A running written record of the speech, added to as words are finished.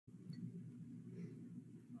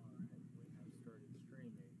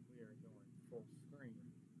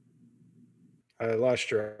I lost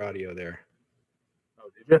your audio there. Oh,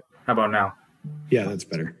 did you? How about now? Yeah, that's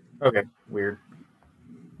better. Okay, weird.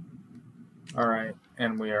 All right,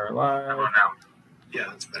 and we are live. How about now? Yeah,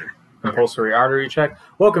 that's better. Compulsory artery check.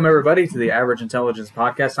 Welcome, everybody, to the Average Intelligence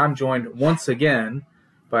Podcast. I'm joined once again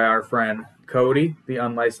by our friend Cody, the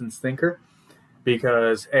unlicensed thinker,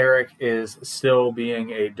 because Eric is still being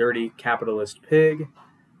a dirty capitalist pig,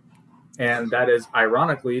 and that is,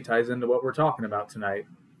 ironically, ties into what we're talking about tonight.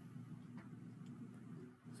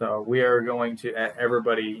 So we are going to,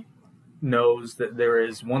 everybody knows that there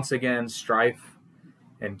is once again strife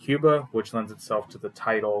in Cuba, which lends itself to the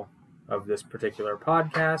title of this particular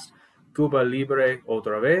podcast, Cuba Libre,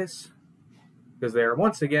 Otra vez, because they are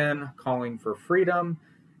once again calling for freedom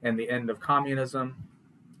and the end of communism,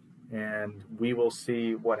 and we will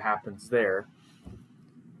see what happens there.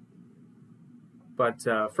 But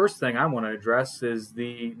first thing I want to address is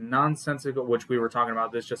the nonsensical, which we were talking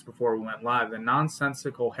about this just before we went live, the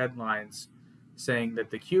nonsensical headlines saying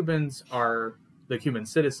that the Cuban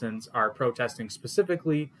citizens are protesting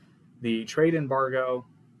specifically the trade embargo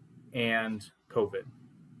and COVID.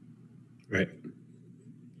 Right.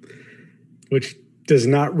 Which does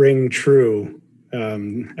not ring true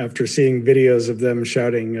after seeing videos of them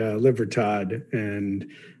shouting Libertad and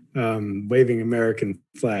waving American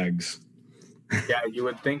flags. Yeah, you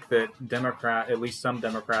would think that at least some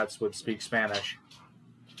Democrats would speak Spanish.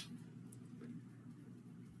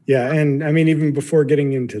 Yeah, and I mean, even before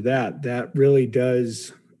getting into that really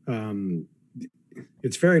does,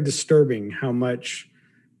 it's very disturbing how much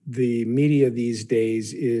the media these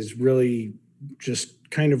days is really just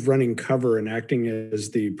kind of running cover and acting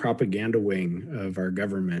as the propaganda wing of our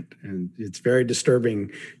government. And it's very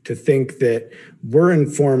disturbing to think that we're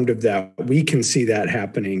informed of that. We can see that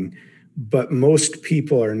happening, but most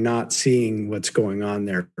people are not seeing what's going on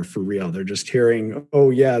there for real. They're just hearing, oh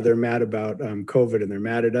yeah, they're mad about COVID and they're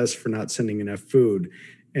mad at us for not sending enough food.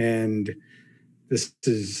 And this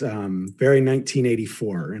is very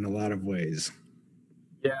 1984 in a lot of ways.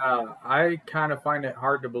 Yeah, I kind of find it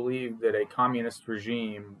hard to believe that a communist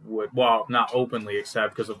regime would, well, not openly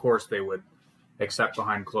accept, because of course they would accept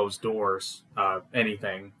behind closed doors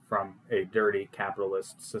anything from a dirty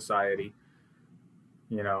capitalist society,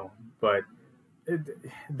 you know, but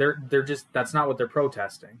they're just, that's not what they're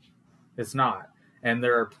protesting. It's not. And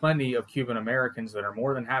there are plenty of Cuban Americans that are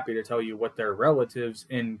more than happy to tell you what their relatives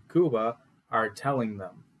in Cuba are telling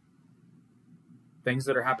them. Things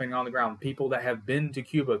that are happening on the ground, people that have been to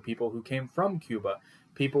Cuba, people who came from Cuba,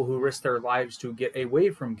 people who risked their lives to get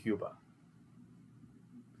away from Cuba.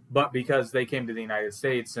 But because they came to the United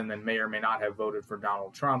States and then may or may not have voted for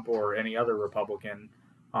Donald Trump or any other Republican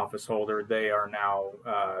office holder, they are now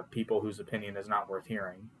people whose opinion is not worth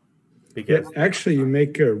hearing. Because actually, you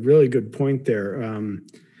make a really good point there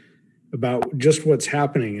about just what's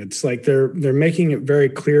happening. It's like they're making it very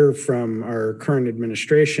clear from our current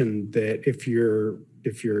administration that if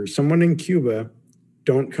you're someone in Cuba,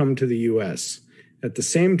 don't come to the U.S. At the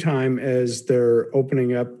same time as they're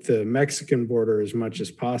opening up the Mexican border as much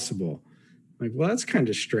as possible. Like, well, that's kind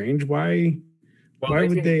of strange. Why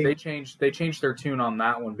would they? They changed their tune on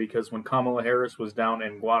that one because when Kamala Harris was down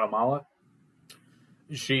in Guatemala,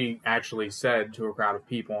 she actually said to a crowd of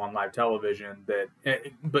people on live television that,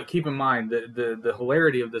 but keep in mind that the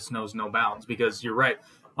hilarity of this knows no bounds, because you're right,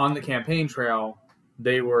 on the campaign trail,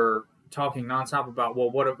 they were talking nonstop about,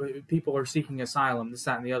 well, what if people are seeking asylum, this,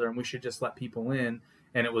 that, and the other, and we should just let people in.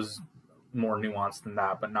 And it was more nuanced than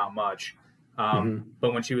that, but not much.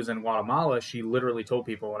 But when she was in Guatemala, she literally told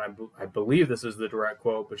people, and I believe this is the direct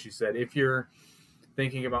quote, but she said, if you're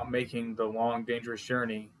thinking about making the long, dangerous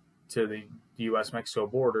journey to the U.S.-Mexico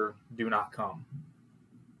border, do not come.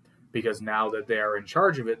 Because now that they are in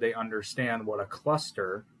charge of it, they understand what a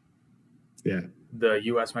cluster the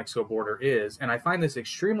U.S.-Mexico border is. And I find this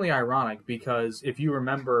extremely ironic because if you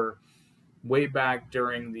remember way back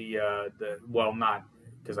during not,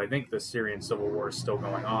 because I think the Syrian civil war is still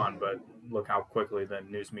going on, but look how quickly the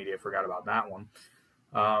news media forgot about that one.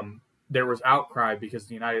 There was outcry because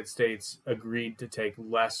the United States agreed to take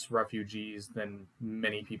less refugees than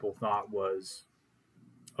many people thought was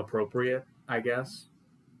appropriate, I guess.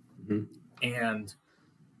 Mm-hmm. And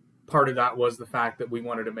part of that was the fact that we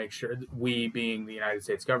wanted to make sure, we being the United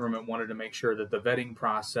States government, wanted to make sure that the vetting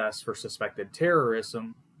process for suspected terrorists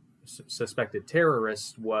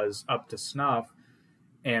was up to snuff.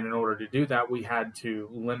 And in order to do that, we had to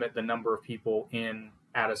limit the number of people in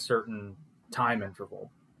at a certain time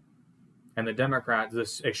interval. And the Democrats,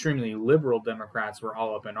 this extremely liberal Democrats, were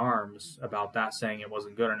all up in arms about that, saying it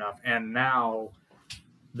wasn't good enough. And now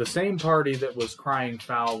the same party that was crying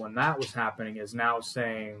foul when that was happening is now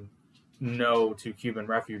saying no to Cuban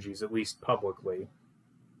refugees, at least publicly.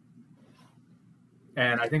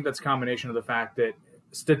 And I think that's a combination of the fact that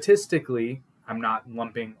statistically, I'm not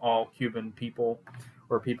lumping all Cuban people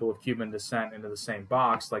or people of Cuban descent into the same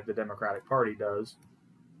box like the Democratic Party does.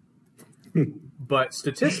 But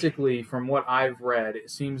statistically, from what I've read, it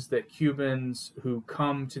seems that Cubans who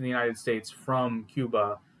come to the United States from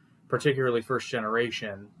Cuba, particularly first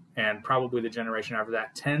generation, and probably the generation after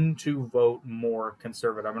that, tend to vote more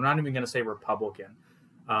conservative. I'm not even going to say Republican,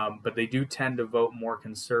 but they do tend to vote more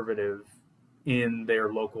conservative in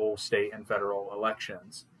their local, state, and federal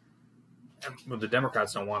elections. Well, the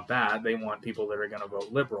Democrats don't want that. They want people that are going to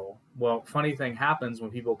vote liberal. Well, funny thing happens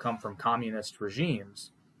when people come from communist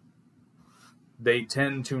regimes. They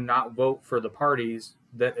tend to not vote for the parties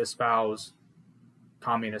that espouse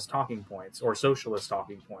communist talking points or socialist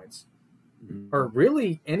talking points. Mm-hmm. Or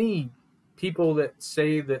really any people that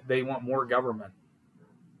say that they want more government.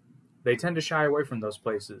 They tend to shy away from those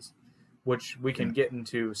places, which we can get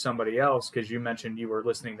into somebody else, because you mentioned you were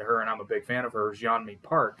listening to her, and I'm a big fan of hers, Yeonmi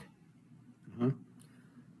Park. Mm-hmm.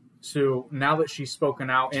 So now that she's spoken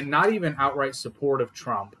out, and not even outright support of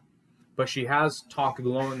Trump, but she has talked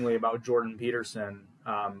glowingly about Jordan Peterson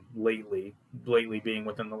lately being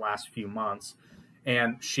within the last few months,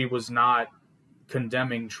 and she was not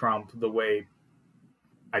condemning Trump the way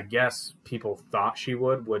I guess people thought she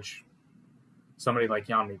would, which somebody like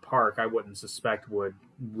Yeonmi Park I wouldn't suspect would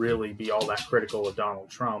really be all that critical of Donald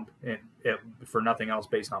Trump, for nothing else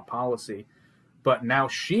based on policy. But now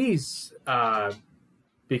she's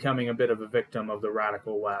becoming a bit of a victim of the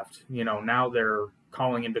radical left. You know, now they're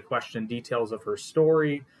calling into question details of her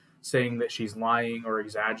story, saying that she's lying or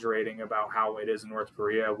exaggerating about how it is in North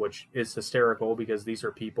Korea, which is hysterical because these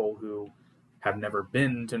are people who have never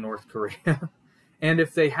been to North Korea. And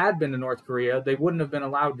if they had been to North Korea, they wouldn't have been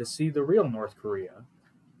allowed to see the real North Korea.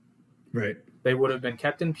 Right. They would have been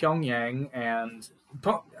kept in Pyongyang. And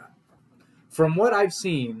from what I've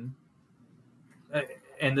seen,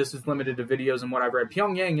 and this is limited to videos and what I've read,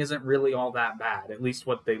 Pyongyang isn't really all that bad, at least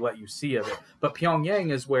what they let you see of it. But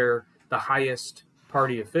Pyongyang is where the highest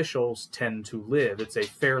party officials tend to live. It's a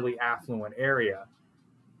fairly affluent area.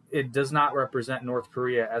 It does not represent North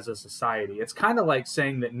Korea as a society. It's kind of like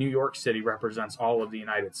saying that New York City represents all of the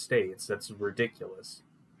United States. That's ridiculous.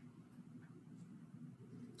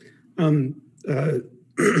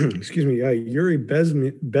 Excuse me, Yuri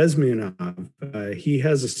Bezmenov, he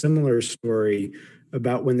has a similar story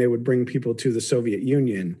about when they would bring people to the Soviet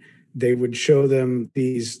Union. They would show them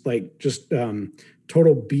these like just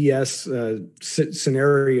total BS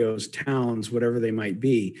scenarios, towns, whatever they might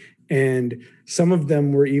be. And some of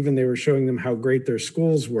them were they were showing them how great their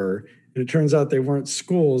schools were. And it turns out they weren't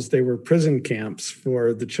schools, they were prison camps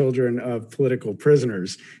for the children of political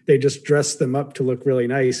prisoners. They just dressed them up to look really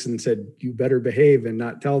nice and said, you better behave and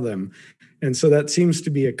not tell them. And so that seems to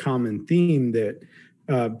be a common theme, that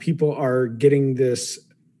people are getting this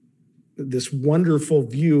wonderful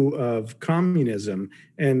view of communism,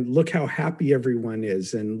 and look how happy everyone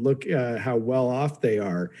is, and look how well off they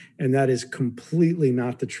are. And that is completely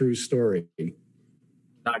not the true story.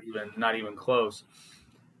 Not even close.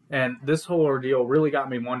 And this whole ordeal really got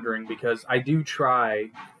me wondering, because I do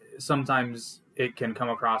try, sometimes it can come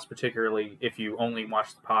across, particularly if you only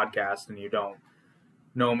watch the podcast and you don't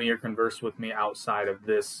know me or converse with me outside of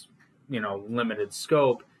this, limited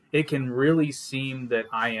scope, it can really seem that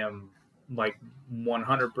I am like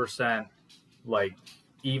 100% like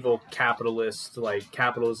evil capitalist, like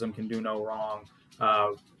capitalism can do no wrong,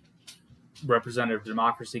 representative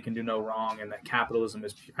democracy can do no wrong, and that communism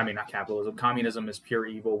is pure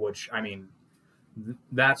evil, which,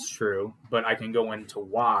 that's true, but I can go into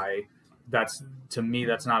why. To me,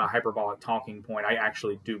 that's not a hyperbolic talking point. I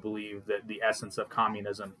actually do believe that the essence of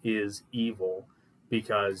communism is evil,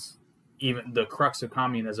 because even the crux of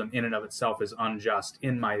communism in and of itself is unjust,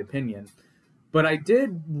 in my opinion. But I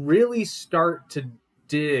did really start to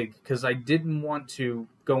dig, because I didn't want to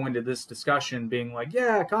go into this discussion being like,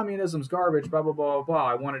 yeah, communism's garbage, blah, blah, blah, blah,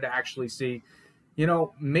 blah. I wanted to actually see,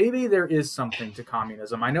 maybe there is something to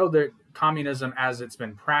communism. I know that communism as it's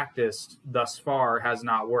been practiced thus far has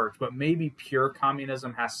not worked, but maybe pure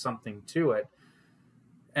communism has something to it.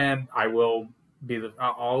 And I'll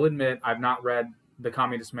admit, I've not read the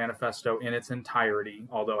Communist Manifesto in its entirety,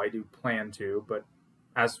 although I do plan to. But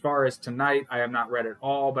as far as tonight, I have not read it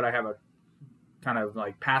all, but I have a kind of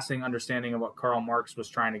like passing understanding of what Karl Marx was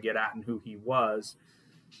trying to get at and who he was.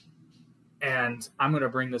 And I'm going to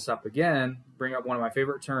bring this up again, bring up one of my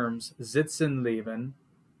favorite terms, Sitzenleben,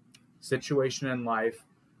 situation in life.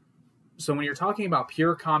 So when you're talking about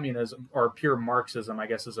pure communism, or pure Marxism, I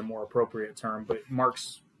guess is a more appropriate term, but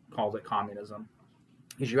Marx called it communism.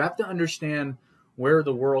 Because you have to understand where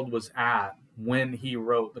the world was at when he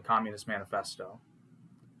wrote the Communist Manifesto.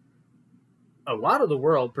 A lot of the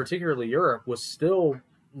world, particularly Europe, was still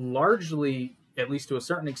largely, at least to a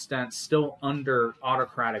certain extent, still under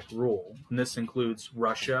autocratic rule. And this includes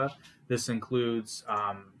Russia. This includes,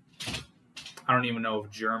 I don't even know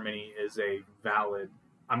if Germany is a valid,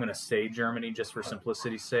 I'm going to say Germany just for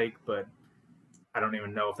simplicity's sake, but I don't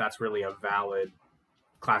even know if that's really a valid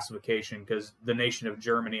classification, because the nation of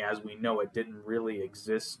Germany as we know it didn't really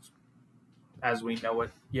exist as we know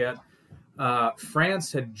it yet.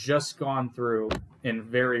 France had just gone through, in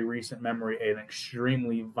very recent memory, an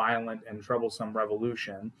extremely violent and troublesome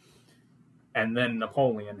revolution, and then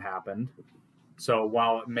Napoleon happened. So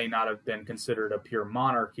while it may not have been considered a pure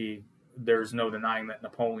monarchy, there's no denying that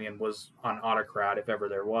Napoleon was an autocrat, if ever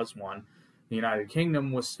there was one. The United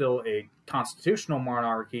Kingdom was still a constitutional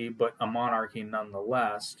monarchy, but a monarchy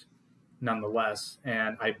nonetheless.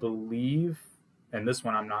 And I believe, and this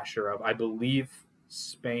one I'm not sure of, I believe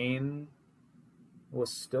Spain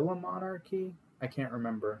was still a monarchy. I can't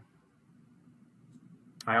remember.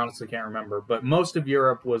 I honestly can't remember. But most of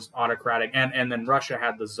Europe was autocratic, and then Russia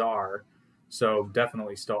had the Tsar, so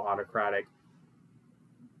definitely still autocratic.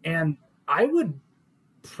 And I would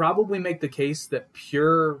probably make the case that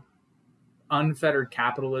pure unfettered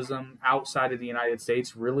capitalism outside of the United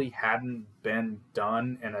States really hadn't been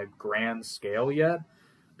done in a grand scale yet,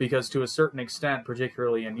 because to a certain extent,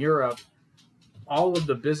 particularly in Europe, all of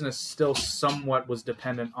the business still somewhat was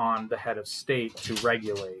dependent on the head of state to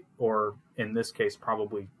regulate, or in this case,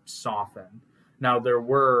 probably soften. Now, there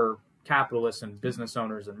were capitalists and business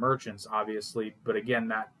owners and merchants, obviously, but again,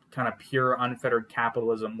 that kind of pure unfettered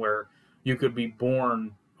capitalism where you could be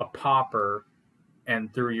born a pauper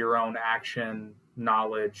and through your own action,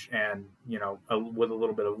 knowledge, and, with a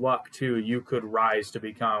little bit of luck too, you could rise to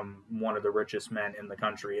become one of the richest men in the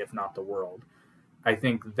country, if not the world. I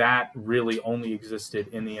think that really only existed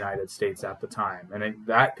in the United States at the time. And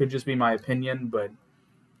that could just be my opinion, but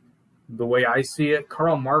the way I see it,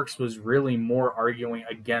 Karl Marx was really more arguing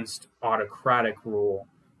against autocratic rule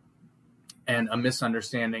and a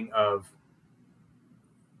misunderstanding of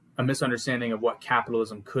what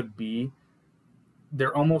capitalism could be.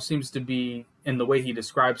 There almost seems to be, in the way he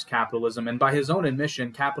describes capitalism, and by his own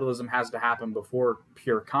admission, capitalism has to happen before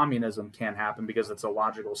pure communism can happen because it's a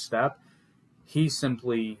logical step. He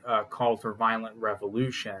simply called for violent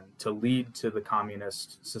revolution to lead to the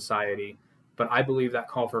communist society. But I believe that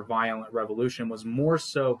call for violent revolution was more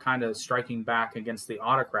so kind of striking back against the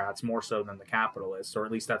autocrats more so than the capitalists, or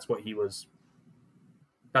at least that's what he was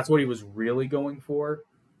really going for.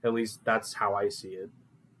 At least that's how I see it.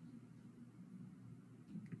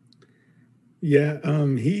 Yeah,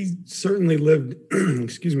 he certainly lived,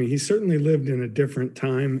 excuse me, he certainly lived in a different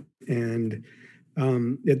time. And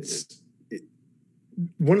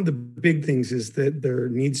one of the big things is that there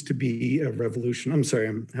needs to be a revolution. I'm sorry,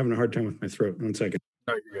 I'm having a hard time with my throat. 1 second.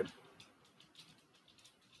 No, you're good.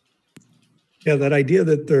 Yeah, that idea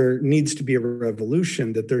that there needs to be a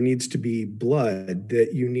revolution, that there needs to be blood,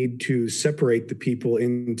 that you need to separate the people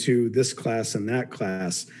into this class and that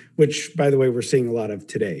class, which, by the way, we're seeing a lot of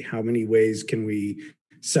today. How many ways can we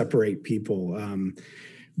separate people?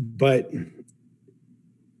 But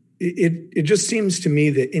it just seems to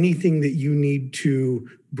me that anything that you need to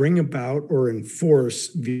bring about or enforce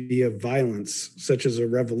via violence, such as a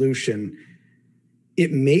revolution,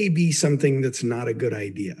 it may be something that's not a good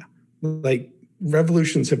idea. Like,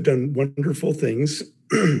 revolutions have done wonderful things.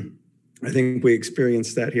 I think we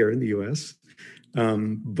experienced that here in the US.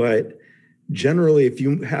 But generally, if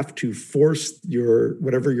you have to force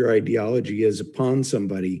whatever your ideology is upon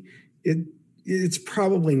somebody, it's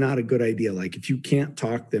probably not a good idea. Like, if you can't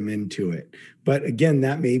talk them into it. But again,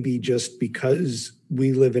 that may be just because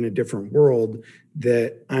we live in a different world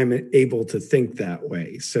that I'm able to think that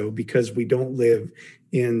way. So because we don't live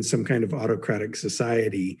in some kind of autocratic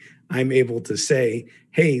society, I'm able to say,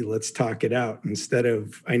 hey, let's talk it out, instead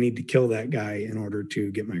of I need to kill that guy in order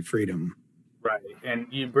to get my freedom. Right. And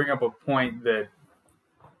you bring up a point you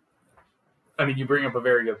bring up a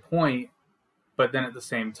very good point, but then at the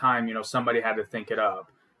same time, somebody had to think it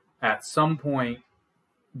up. At some point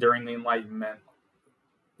during the Enlightenment,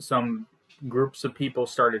 some groups of people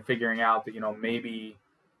started figuring out that,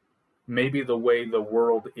 maybe the way the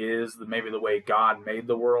world is, maybe the way God made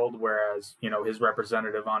the world, whereas, his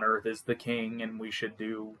representative on earth is the king and we should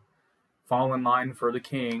fall in line for the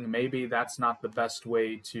king. Maybe that's not the best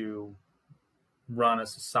way to run a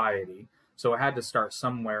society. So it had to start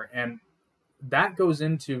somewhere. And that goes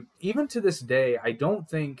into, even to this day, I don't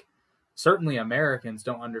think certainly Americans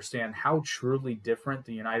don't understand how truly different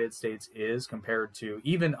the United States is compared to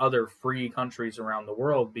even other free countries around the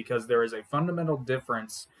world, because there is a fundamental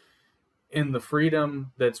difference in the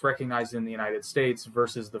freedom that's recognized in the United States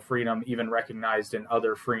versus the freedom even recognized in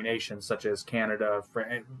other free nations such as Canada,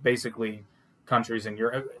 basically countries in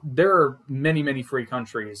Europe. There are many, many free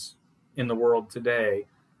countries in the world today,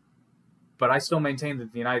 but I still maintain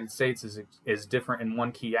that the United States is different in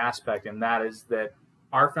one key aspect, and that is that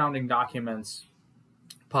our founding documents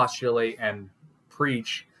postulate and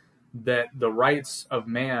preach that the rights of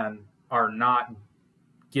man are not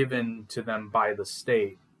given to them by the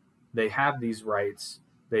state. They have these rights.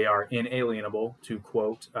 They are inalienable, to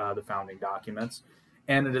quote the founding documents.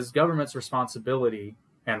 And it is government's responsibility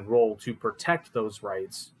and role to protect those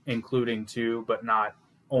rights, including to, but not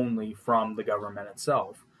only from, the government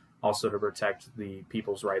itself. Also to protect the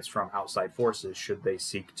people's rights from outside forces should they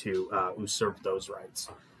seek to usurp those rights.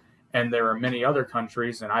 And there are many other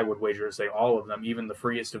countries, and I would wager to say all of them, even the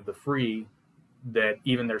freest of the free, that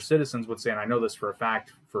even their citizens would say, and I know this for a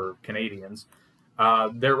fact for Canadians,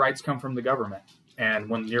 their rights come from the government. And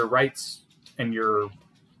when your rights and your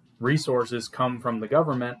resources come from the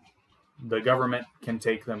government can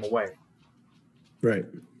take them away. Right.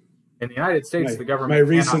 In the United States, the government. My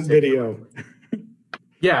recent video.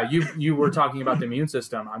 Yeah, you were talking about the immune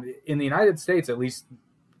system. I mean, in the United States, at least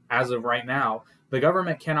as of right now, the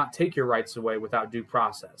government cannot take your rights away without due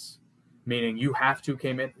process. Meaning you have to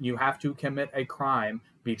commit a crime,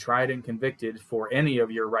 be tried and convicted for any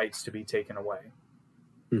of your rights to be taken away.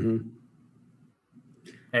 Mm-hmm.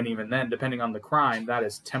 And even then, depending on the crime, that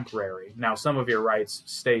is temporary. Now, some of your rights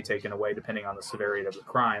stay taken away depending on the severity of the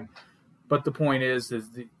crime. But the point is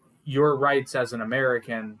your rights as an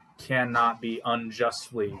American cannot be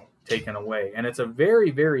unjustly taken away. And it's a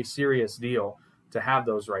very, very serious deal to have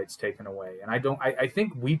those rights taken away. And I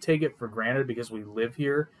think we take it for granted because we live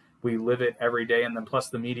here. We live it every day. And then plus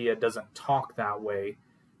the media doesn't talk that way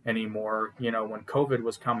anymore. You know, when COVID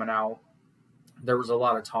was coming out, there was a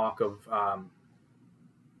lot of talk of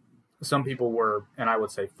some people were, and I would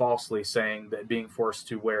say falsely, saying that being forced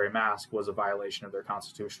to wear a mask was a violation of their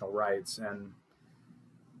constitutional rights. And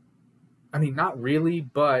I mean, not really,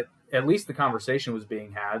 but at least the conversation was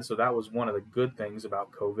being had. So that was one of the good things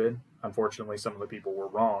about COVID. Unfortunately, some of the people were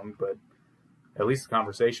wrong, but at least the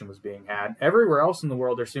conversation was being had. Everywhere else in the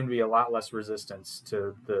world, there seemed to be a lot less resistance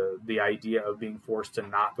to the idea of being forced to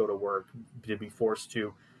not go to work, to be forced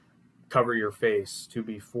to cover your face, to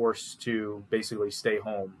be forced to basically stay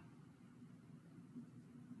home.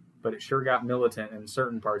 But it sure got militant in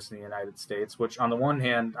certain parts of the United States, which on the one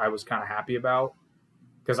hand, I was kind of happy about,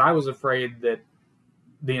 because I was afraid that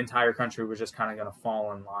the entire country was just kind of going to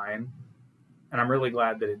fall in line. And I'm really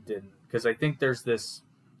glad that it didn't, because I think there's this,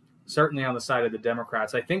 certainly on the side of the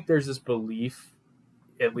Democrats, I think there's this belief,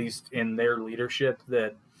 at least in their leadership,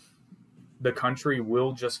 that the country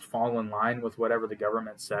will just fall in line with whatever the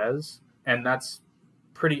government says. And that's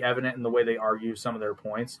pretty evident in the way they argue some of their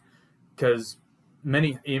points, because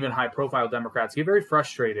many, even high-profile Democrats, get very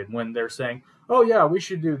frustrated when they're saying, oh, yeah, we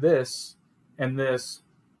should do this and this.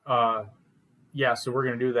 Yeah, so we're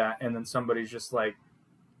going to do that. And then somebody's just like,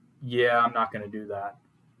 yeah, I'm not going to do that.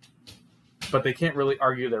 But they can't really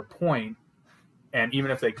argue their point. And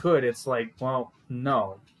even if they could, it's like, well,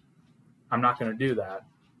 no, I'm not going to do that.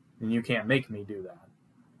 And you can't make me do that,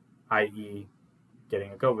 i.e.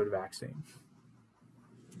 getting a COVID vaccine.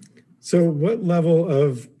 So what level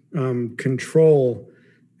of control,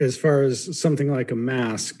 as far as something like a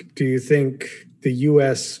mask, do you think the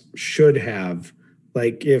U.S. should have?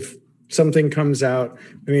 Like, if something comes out,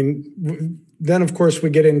 I mean, then of course we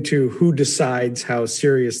get into who decides how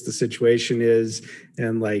serious the situation is.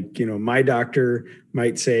 And like, you know, my doctor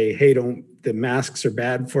might say, hey, the masks are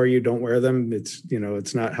bad for you. Don't wear them. It's, you know,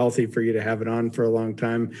 it's not healthy for you to have it on for a long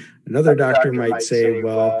time. Another doctor might say,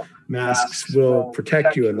 well, masks will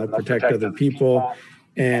protect you and they'll protect other people.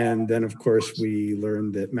 And then, of course, we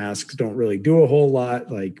learned that masks don't really do a whole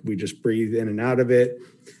lot. Like, we just breathe in and out of it.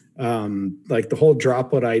 Like the whole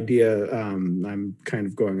droplet idea, I'm kind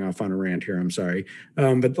of going off on a rant here, I'm sorry.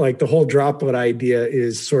 But like the whole droplet idea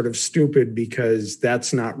is sort of stupid, because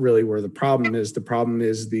that's not really where the problem is. The problem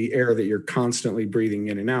is the air that you're constantly breathing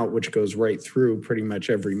in and out, which goes right through pretty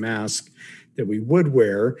much every mask that we would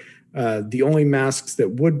wear. The only masks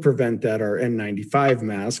that would prevent that are N95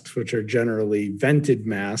 masks, which are generally vented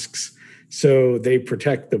masks. So they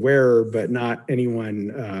protect the wearer, but not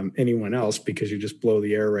anyone else, because you just blow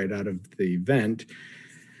the air right out of the vent.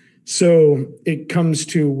 So it comes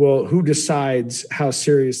to, well, who decides how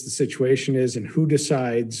serious the situation is, and who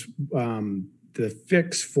decides the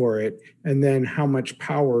fix for it, and then how much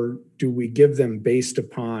power do we give them based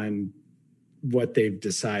upon what they've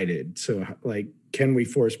decided? So, like, can we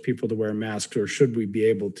force people to wear masks, or should we be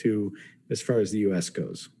able to, as far as the U.S.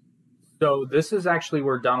 goes? So this is actually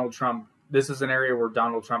where this is an area where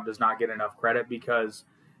Donald Trump does not get enough credit because,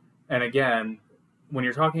 and again, when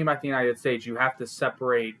you're talking about the United States, you have to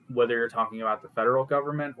separate whether you're talking about the federal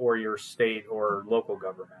government or your state or local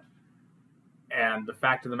government. And the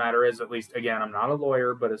fact of the matter is, at least, again, I'm not a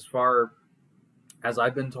lawyer, but as far as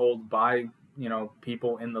I've been told by,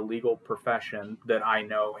 people in the legal profession that I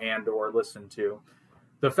know and or listen to,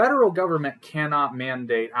 the federal government cannot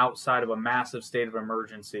mandate outside of a massive state of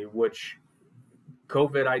emergency, which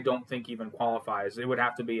COVID, I don't think even qualifies. It would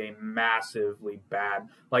have to be a massively bad,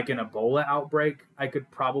 like an Ebola outbreak, I could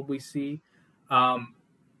probably see.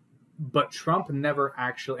 But Trump never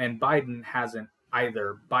actually, and Biden hasn't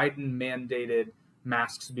either. Biden mandated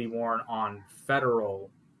masks be worn on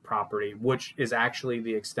federal property, which is actually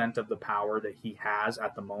the extent of the power that he has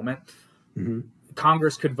at the moment. Mm-hmm.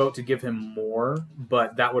 Congress could vote to give him more,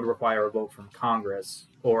 but that would require a vote from Congress.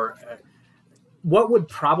 Or what would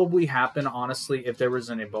probably happen, honestly, if there was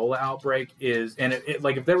an Ebola outbreak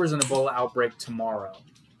like if there was an Ebola outbreak tomorrow,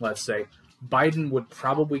 let's say, Biden would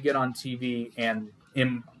probably get on TV and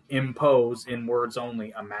impose, in words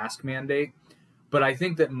only, a mask mandate. But I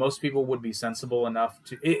think that most people would be sensible enough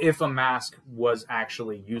to, if a mask was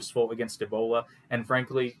actually useful against Ebola, and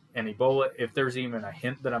frankly, in Ebola, if there's even a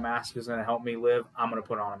hint that a mask is going to help me live, I'm going to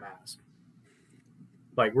put on a mask.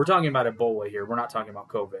 Like, we're talking about Ebola here. We're not talking about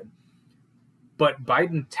COVID. But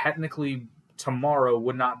Biden technically tomorrow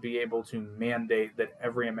would not be able to mandate that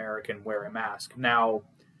every American wear a mask. Now,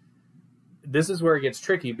 this is where it gets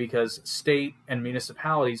tricky because state and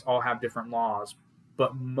municipalities all have different laws.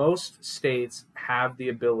 But most states have the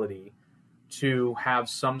ability to have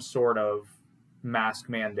some sort of mask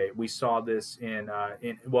mandate. We saw this in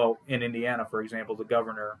Indiana, for example. The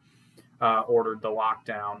governor ordered the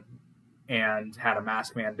lockdown and had a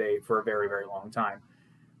mask mandate for a very, very long time.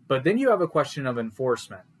 But then you have a question of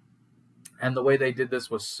enforcement. And the way they did this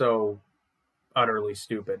was so utterly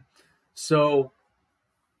stupid. So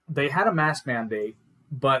they had a mask mandate,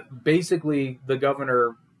 but basically the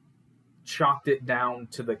governor chalked it down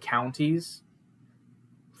to the counties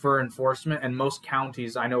for enforcement. And most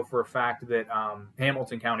counties, I know for a fact that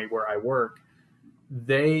Hamilton County, where I work,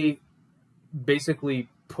 they basically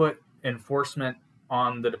put enforcement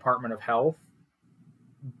on the Department of Health.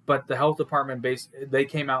 But the health department, they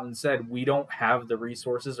came out and said, we don't have the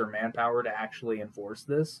resources or manpower to actually enforce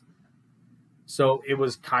this. So it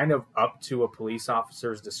was kind of up to a police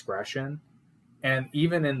officer's discretion. And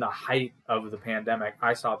even in the height of the pandemic,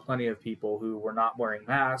 I saw plenty of people who were not wearing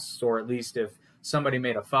masks, or at least if somebody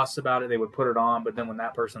made a fuss about it, they would put it on. But then when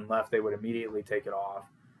that person left, they would immediately take it off.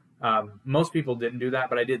 Most people didn't do that,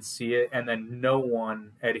 but I did see it. And then no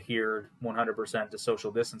one adhered 100% to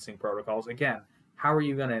social distancing protocols. Again, how are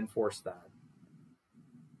you going to enforce that?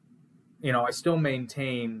 I still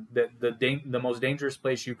maintain that the most dangerous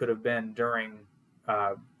place you could have been during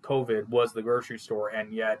COVID was the grocery store,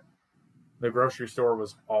 and yet the grocery store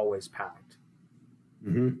was always packed.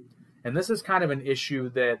 Mm-hmm. And this is kind of an issue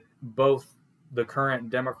that both the current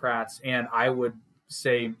Democrats and I would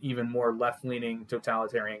say even more left-leaning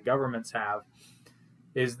totalitarian governments have,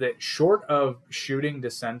 is that short of shooting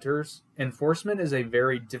dissenters, enforcement is a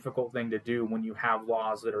very difficult thing to do when you have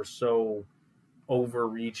laws that are so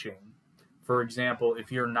overreaching. For example,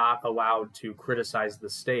 if you're not allowed to criticize the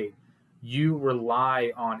state, you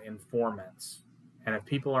rely on informants. And if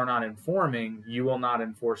people are not informing, you will not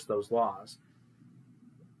enforce those laws.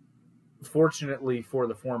 Fortunately for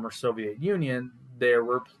the former Soviet Union, there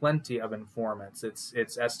were plenty of informants.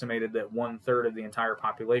 It's estimated that 1/3 of the entire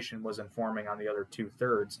population was informing on the other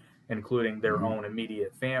 2/3, including their own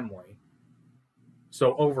immediate family.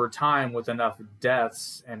 So over time, with enough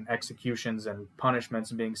deaths and executions and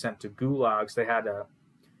punishments being sent to gulags, they had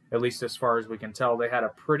at least as far as we can tell, they had a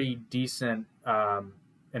pretty decent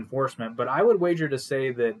enforcement. But I would wager to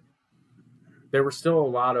say that there were still a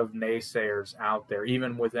lot of naysayers out there,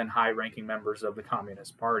 even within high-ranking members of the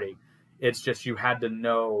Communist Party. It's just you had to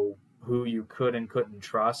know who you could and couldn't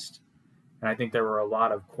trust. And I think there were a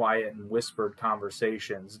lot of quiet and whispered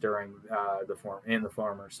conversations during the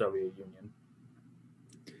former Soviet Union.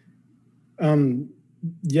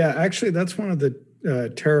 Yeah, actually, that's one of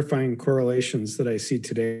the terrifying correlations that I see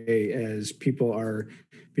today as people are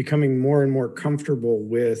becoming more and more comfortable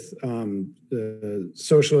with the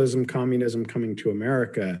socialism, communism coming to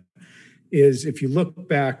America, is if you look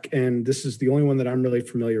back, and this is the only one that I'm really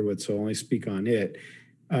familiar with, so I'll only speak on it,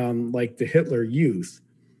 like the Hitler Youth.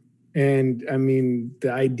 And I mean,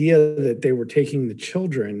 the idea that they were taking the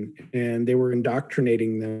children and they were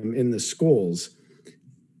indoctrinating them in the schools,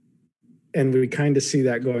 and we kind of see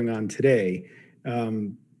that going on today.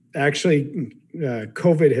 Actually,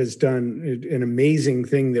 COVID has done an amazing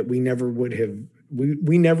thing that we never would have,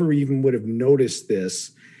 we never even would have noticed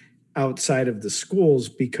this outside of the schools,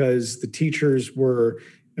 because the teachers were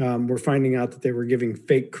finding out that they were giving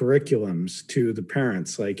fake curriculums to the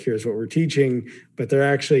parents. Like, here's what we're teaching, but they're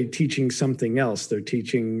actually teaching something else. They're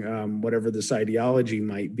teaching whatever this ideology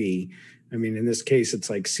might be. I mean, in this case, it's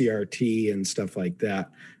like CRT and stuff like that,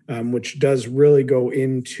 which does really go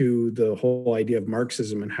into the whole idea of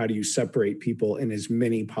Marxism and how do you separate people in as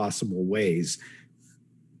many possible ways.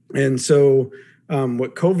 And so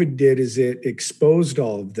what COVID did is it exposed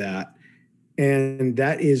all of that. And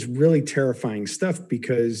that is really terrifying stuff,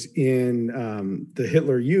 because in the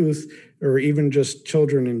Hitler Youth, or even just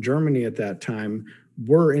children in Germany at that time,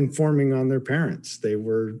 were informing on their parents. They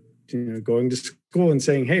were going to school and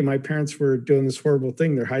saying, hey, my parents were doing this horrible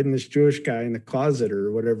thing. They're hiding this Jewish guy in the closet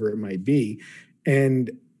or whatever it might be.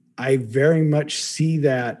 And I very much see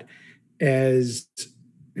that as,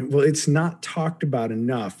 well, it's not talked about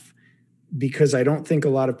enough, because I don't think a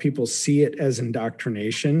lot of people see it as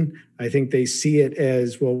indoctrination. I think they see it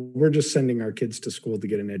as, well, we're just sending our kids to school to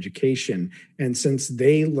get an education. And since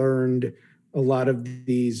they learned a lot of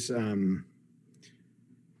these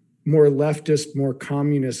more leftist, more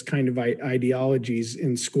communist kind of ideologies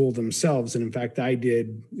in school themselves, and in fact, I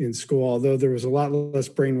did in school, although there was a lot less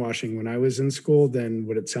brainwashing when I was in school than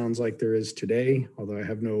what it sounds like there is today, although I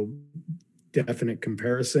have no definite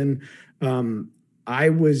comparison. I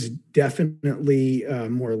was definitely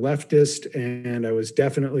more leftist, and I was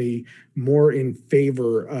definitely more in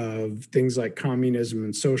favor of things like communism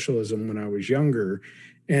and socialism when I was younger.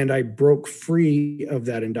 And I broke free of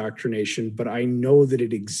that indoctrination, but I know that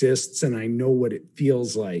it exists and I know what it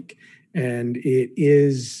feels like. And it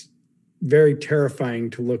is very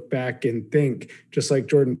terrifying to look back and think, just like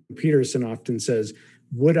Jordan Peterson often says,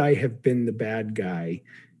 would I have been the bad guy?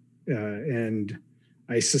 And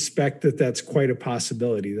I suspect that that's quite a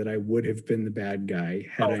possibility, that I would have been the bad guy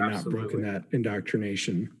had I not broken that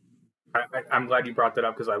indoctrination. I'm glad you brought that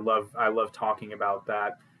up, because I love talking about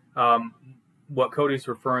that. What Cody's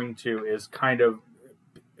referring to is kind of,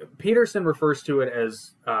 Peterson refers to it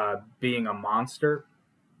as being a monster.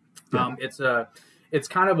 Yeah. It's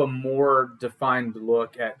kind of a more defined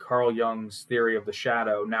look at Carl Jung's theory of the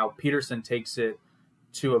shadow. Now, Peterson takes it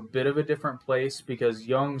to a bit of a different place, because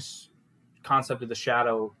Jung's concept of the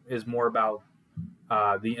shadow is more about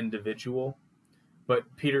the individual, but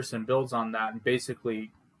Peterson builds on that and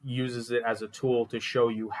basically uses it as a tool to show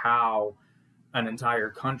you how an entire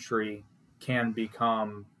country can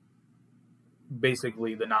become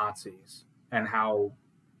basically the Nazis, and how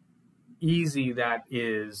easy that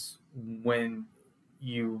is when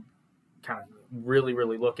you kind of really,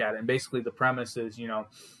 really look at it. And basically the premise is,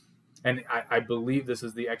 and I believe this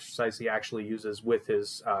is the exercise he actually uses with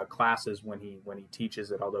his classes when he teaches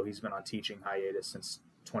it, although he's been on teaching hiatus since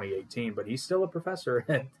 2018, but he's still a professor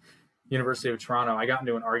at University of Toronto. I got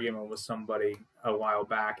into an argument with somebody a while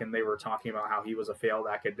back, and they were talking about how he was a failed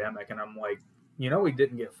academic, and I'm like, he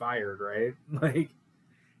didn't get fired, right? Like,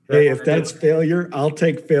 hey, if that's failure, I'll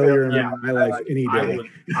take failure in my life any day.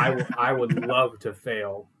 I would love to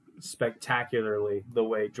fail spectacularly the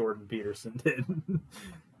way Jordan Peterson did.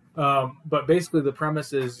 But basically the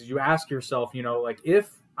premise is, you ask yourself, like, if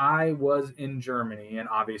I was in Germany, and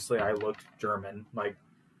obviously I looked German, like,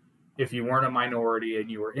 if you weren't a minority and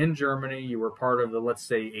you were in Germany, you were part of the, let's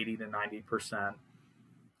say, 80 to 90%,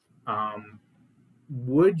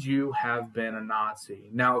 would you have been a Nazi?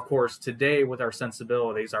 Now, of course, today with our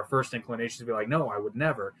sensibilities, our first inclination is to be like, no, I would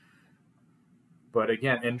never. But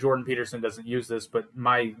again, and Jordan Peterson doesn't use this, but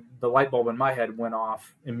the light bulb in my head went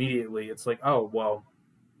off immediately. It's like, oh, well,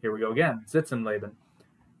 here we go again. Sitzenleben.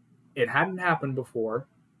 It hadn't happened before.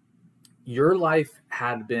 Your life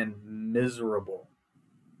had been miserable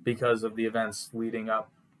because of the events leading up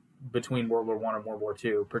between World War I and World War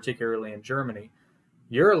II, particularly in Germany.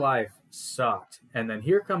 Your life sucked. And then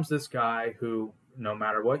here comes this guy who, no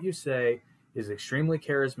matter what you say, is extremely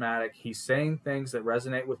charismatic. He's saying things that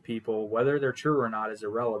resonate with people. Whether they're true or not is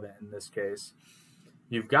irrelevant in this case.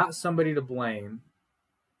 You've got somebody to blame.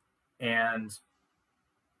 And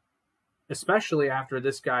especially after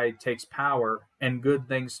this guy takes power and good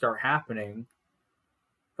things start happening,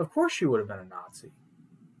 of course you would have been a Nazi.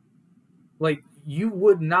 Like, you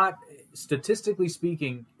would not, statistically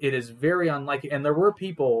speaking, it is very unlikely. And there were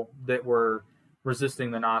people that were resisting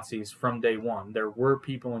the Nazis from day one. There were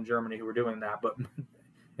people in Germany who were doing that, but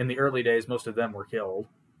in the early days, most of them were killed.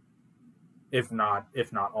 if not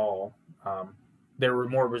all. There were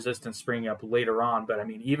more resistance springing up later on, but I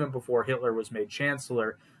mean, even before Hitler was made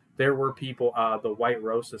chancellor, there were people. The White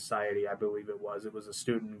Rose Society, I believe it was a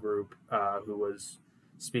student group who was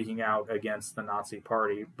speaking out against the Nazi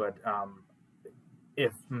Party. But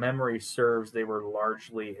if memory serves, they were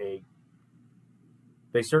largely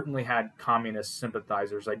they certainly had communist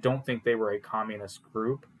sympathizers. I don't think they were a communist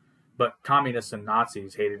group, but communists and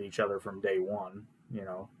Nazis hated each other from day one. You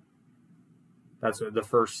know, that's the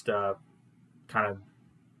first kind of,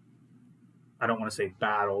 I don't want to say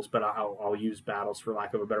battles, but I'll use battles for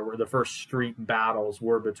lack of a better word. The first street battles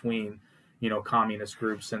were between, communist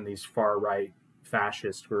groups and these far right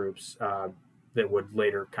fascist groups that would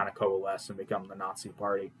later kind of coalesce and become the Nazi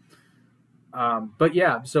Party. But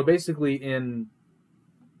yeah, so basically,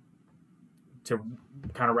 to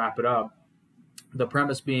kind of wrap it up, the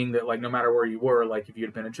premise being that, like, no matter where you were, like if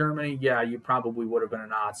you'd been in Germany, yeah, you probably would have been a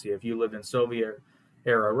Nazi. If you lived in Soviet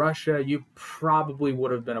era Russia, you probably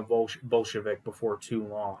would have been a Bolshevik before too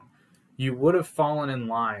long. You would have fallen in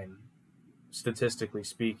line, statistically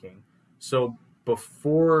speaking. So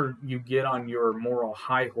before you get on your moral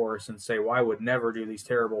high horse and say, well, I would never do these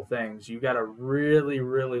terrible things, you got to really,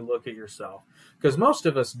 really look at yourself. Because most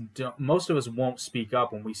of us won't speak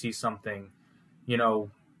up when we see something,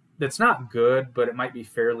 that's not good, but it might be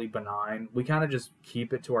fairly benign. We kind of just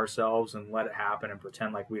keep it to ourselves and let it happen and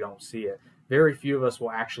pretend like we don't see it. Very few of us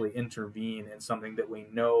will actually intervene in something that we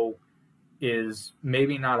know is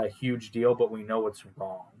maybe not a huge deal, but we know it's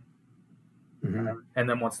wrong. Mm-hmm. And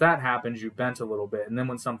then once that happens, you bent a little bit. And then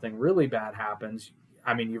when something really bad happens,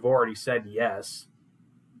 I mean, you've already said yes.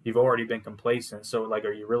 You've already been complacent. So, like,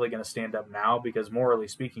 are you really going to stand up now? Because morally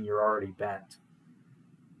speaking, you're already bent.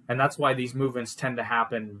 And that's why these movements tend to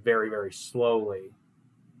happen very, very slowly.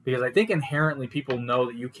 Because I think inherently people know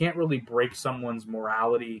that you can't really break someone's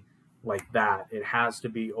morality like that. It has to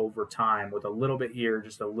be over time with a little bit here,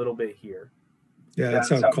 just a little bit here. Yeah, that's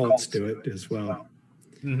how cults do it as well.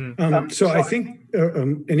 Mm-hmm. So I think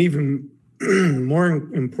an even more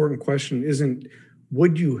important question isn't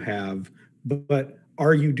would you have, but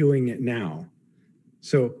are you doing it now?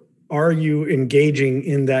 So are you engaging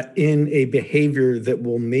in a behavior that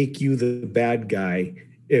will make you the bad guy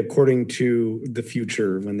according to the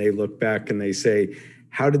future when they look back and they say,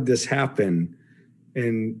 how did this happen?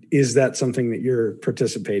 And is that something that you're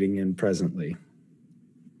participating in presently?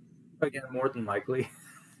 Again, more than likely.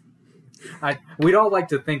 We'd all like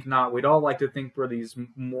to think not. We'd all like to think we're these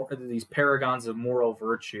paragons of moral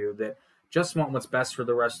virtue that just want what's best for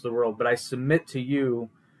the rest of the world. But I submit to you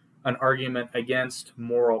an argument against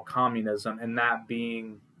moral communism, and that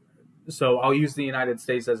being, so I'll use the United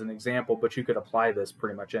States as an example, but you could apply this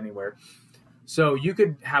pretty much anywhere. So you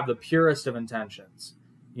could have the purest of intentions.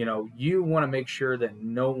 You want to make sure that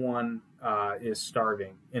no one is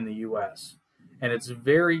starving in the U.S., and it's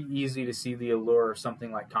very easy to see the allure of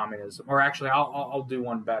something like communism. Or actually, I'll do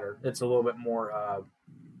one better. It's a little bit more,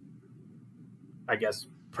 I guess,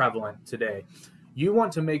 prevalent today. You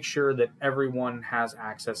want to make sure that everyone has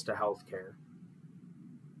access to health care.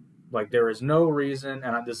 Like, there is no reason,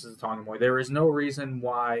 and this is a talking point, there is no reason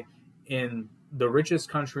why in the richest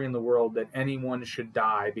country in the world that anyone should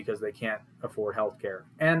die because they can't afford health care.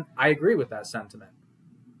 And I agree with that sentiment.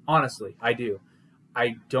 Honestly, I do.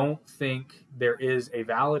 I don't think there is a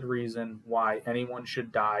valid reason why anyone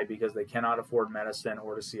should die because they cannot afford medicine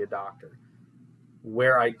or to see a doctor.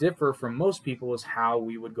 Where I differ from most people is how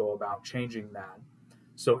we would go about changing that.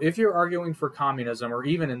 So if you're arguing for communism, or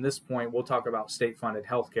even in this point, we'll talk about state-funded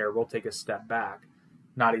healthcare, we'll take a step back,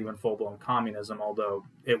 not even full-blown communism, although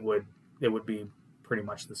it would be pretty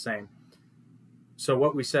much the same. So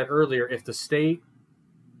what we said earlier,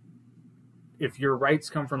 if your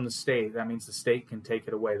rights come from the state, that means the state can take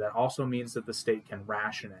it away. That also means that the state can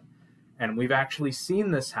ration it. And we've actually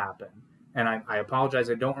seen this happen. And I apologize,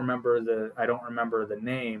 I don't remember the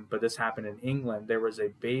name, but this happened in England. There was a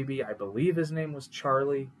baby, I believe his name was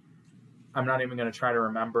Charlie. I'm not even going to try to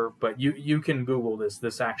remember, but you can Google this.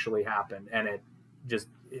 This actually happened, and it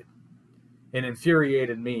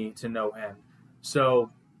infuriated me to no end. So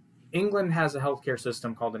England has a healthcare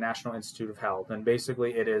system called the National Institute of Health, and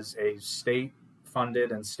basically it is a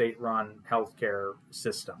state-funded and state-run healthcare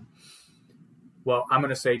system. Well, I'm going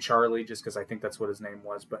to say Charlie just because I think that's what his name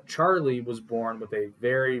was. But Charlie was born with a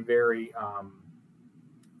very, very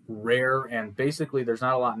rare, and basically there's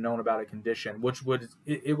not a lot known about a condition, which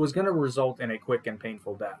it was going to result in a quick and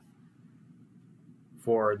painful death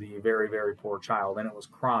for the very, very poor child. And it was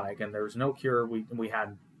chronic, and there was no cure. We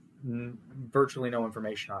had virtually no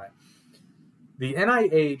information on it. The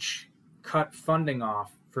NIH cut funding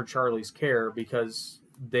off for Charlie's care because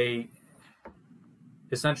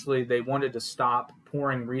essentially they wanted to stop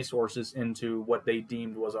pouring resources into what they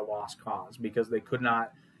deemed was a lost cause because they could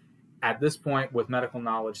not, at this point, with medical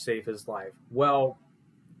knowledge, save his life. Well,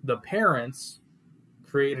 the parents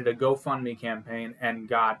created a GoFundMe campaign and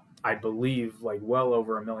got, I believe, like well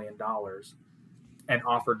over $1 million and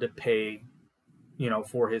offered to pay,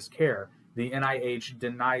 for his care. The NIH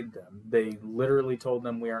denied them. They literally told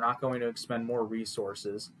them, we are not going to expend more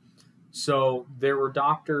resources. So there were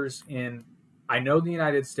doctors in, I know the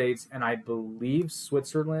United States and I believe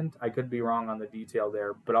Switzerland. I could be wrong on the detail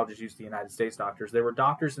there, but I'll just use the United States doctors. There were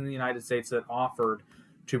doctors in the United States that offered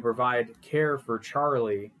to provide care for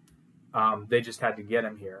Charlie. They just had to get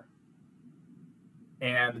him here.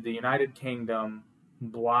 And the United Kingdom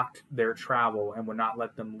blocked their travel and would not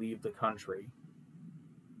let them leave the country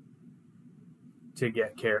to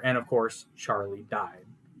get care. And of course, Charlie died.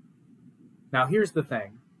 Now, here's the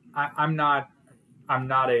thing. I'm not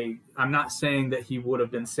saying that he would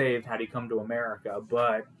have been saved had he come to America,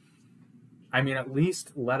 but I mean, at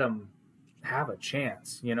least let him have a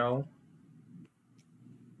chance,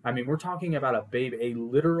 I mean, we're talking about a baby, a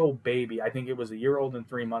literal baby. I think it was a year old and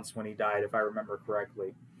 3 months when he died, if I remember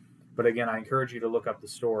correctly. But again, I encourage you to look up the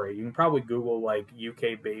story. You can probably Google like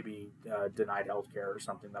UK baby denied healthcare or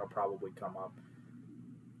something. That'll probably come up.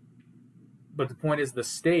 But the point is the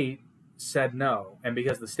state said no. And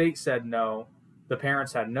because the state said no, the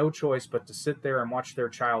parents had no choice but to sit there and watch their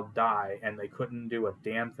child die, and they couldn't do a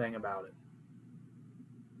damn thing about it.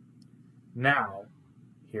 Now,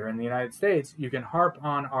 here in the United States, you can harp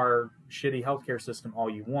on our shitty healthcare system all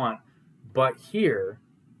you want, but here,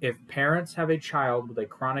 if parents have a child with a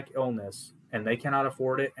chronic illness and they cannot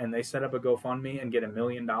afford it and they set up a GoFundMe and get $1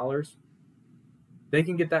 million, they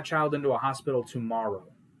can get that child into a hospital tomorrow,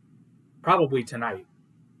 probably tonight.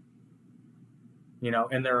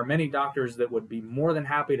 And there are many doctors that would be more than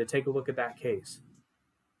happy to take a look at that case.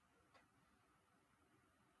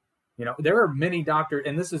 There are many doctors,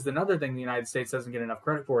 and this is another thing the United States doesn't get enough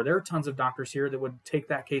credit for. There are tons of doctors here that would take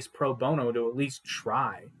that case pro bono to at least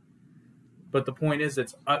try. But the point is,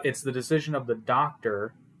 it's the decision of the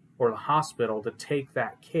doctor or the hospital to take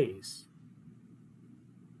that case.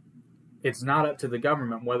 It's not up to the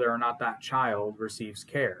government whether or not that child receives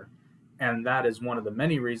care. And that is one of the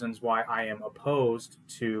many reasons why I am opposed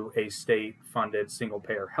to a state-funded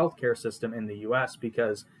single-payer healthcare system in the U.S.,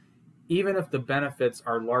 because even if the benefits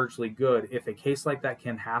are largely good, if a case like that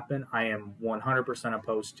can happen, I am 100%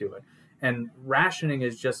 opposed to it. And rationing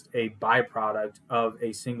is just a byproduct of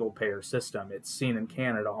a single-payer system. It's seen in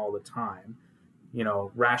Canada all the time.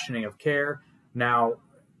 Rationing of care. Now,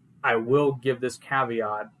 I will give this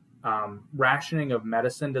caveat. Rationing of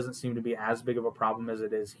medicine doesn't seem to be as big of a problem as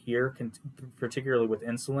it is here, particularly with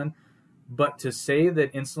insulin. But to say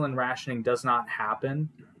that insulin rationing does not happen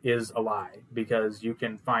is a lie, because you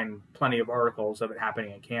can find plenty of articles of it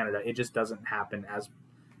happening in Canada. It just doesn't happen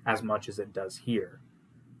as much as it does here.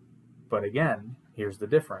 But again, here's the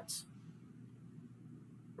difference.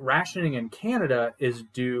 Rationing in Canada is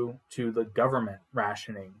due to the government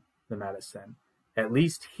rationing the medicine. At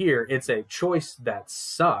least here, it's a choice that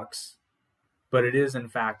sucks, but it is in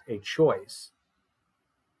fact a choice.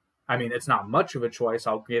 I mean, it's not much of a choice,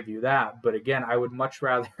 I'll give you that. But again, I'd much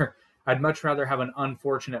rather have an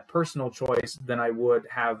unfortunate personal choice than I would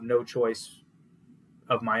have no choice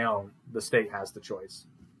of my own. The state has the choice.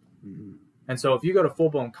 Mm-hmm. And so if you go to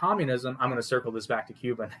full-blown communism, I'm going to circle this back to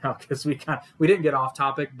Cuba now, because we didn't get off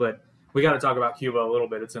topic, but we got to talk about Cuba a little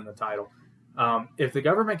bit. It's in the title. If the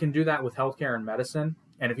government can do that with healthcare and medicine,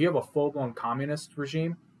 and if you have a full-blown communist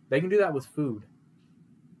regime, they can do that with food.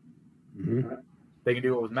 Mm-hmm. They can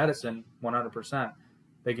do it with medicine, 100%.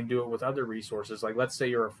 They can do it with other resources. Like, let's say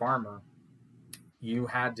you're a farmer. You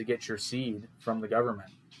had to get your seed from the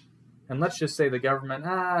government. And let's just say the government,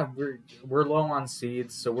 we're low on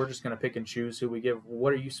seeds, so we're just going to pick and choose who we give.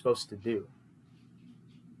 What are you supposed to do?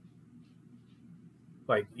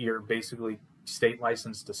 Like, you're basically state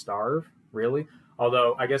licensed to starve, really?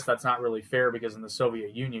 Although, I guess that's not really fair, because in the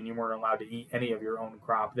Soviet Union, you weren't allowed to eat any of your own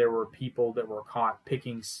crop. There were people that were caught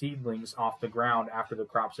picking seedlings off the ground after the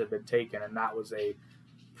crops had been taken, and that was a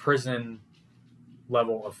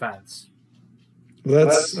prison-level offense. Well,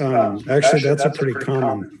 that's that's a pretty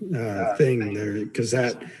common thing there, because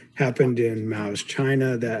that happened in Mao's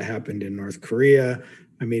China, that happened in North Korea.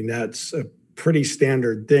 I mean, that's a pretty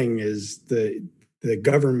standard thing, is the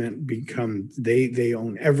government they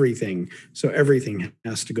own everything, so everything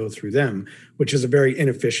has to go through them, which is a very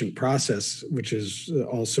inefficient process, which is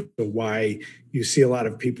also why you see a lot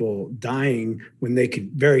of people dying when they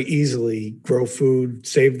could very easily grow food,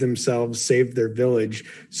 save themselves, save their village.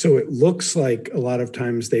 So it looks like a lot of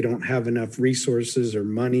times they don't have enough resources or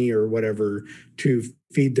money or whatever to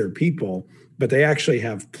feed their people, but they actually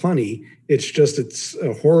have plenty. It's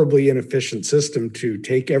a horribly inefficient system to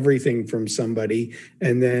take everything from somebody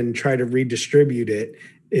and then try to redistribute it.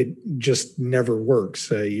 It just never works.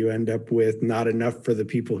 You end up with not enough for the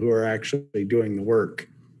people who are actually doing the work.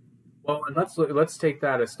 Well, and let's take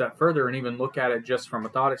that a step further and even look at it just from a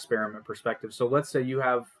thought experiment perspective. So let's say you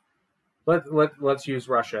have let's use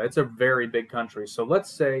Russia. It's a very big country. So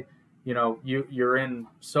let's say, you're in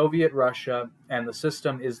Soviet Russia, and the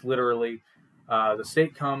system is literally the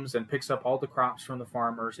state comes and picks up all the crops from the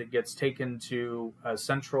farmers. It gets taken to a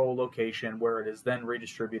central location where it is then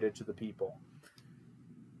redistributed to the people.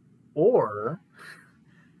 Or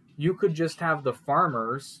you could just have the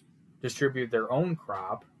farmers distribute their own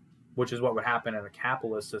crop, which is what would happen in a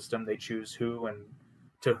capitalist system. They choose who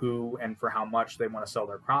and for how much they want to sell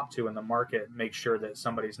their crop to, and the market makes sure that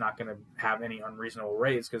somebody's not going to have any unreasonable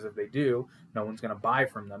rates, because if they do, no one's going to buy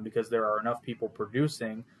from them because there are enough people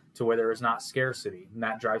producing to where there is not scarcity, and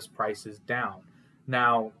that drives prices down.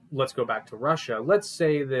 Now, let's go back to Russia. Let's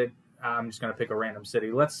say that, I'm just going to pick a random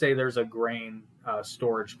city. Let's say there's a grain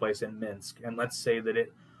storage place in Minsk, and let's say that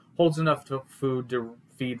it holds enough food to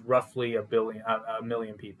feed roughly a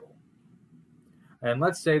million people. And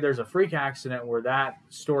let's say there's a freak accident where that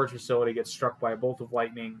storage facility gets struck by a bolt of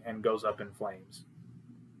lightning and goes up in flames.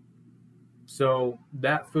 So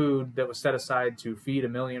that food that was set aside to feed a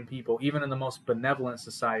million people, even in the most benevolent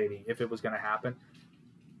society, if it was going to happen,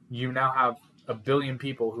 you now have a billion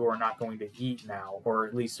people who are not going to eat now, or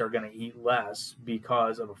at least are going to eat less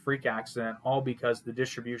because of a freak accident, all because the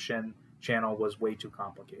distribution channel was way too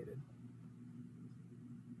complicated.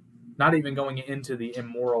 Not even going into the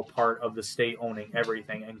immoral part of the state owning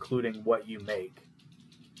everything, including what you make.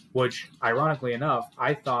 Which, ironically enough,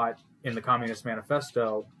 I thought in the Communist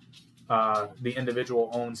Manifesto, the individual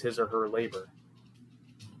owns his or her labor.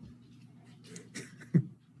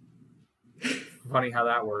 Funny how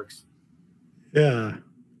that works. Yeah.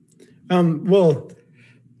 Well,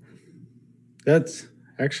 that's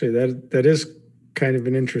actually, that is kind of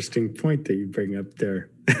an interesting point that you bring up there.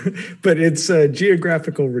 But it's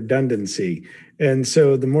geographical redundancy. And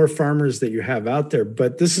so the more farmers that you have out there,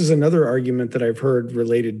 but this is another argument that I've heard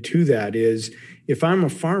related to that is, if I'm a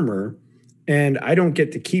farmer and I don't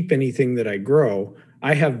get to keep anything that I grow,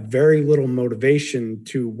 I have very little motivation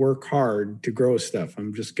to work hard to grow stuff.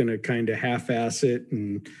 I'm just going to kind of half-ass it,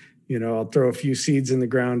 and I'll throw a few seeds in the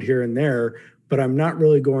ground here and there, but I'm not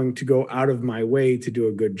really going to go out of my way to do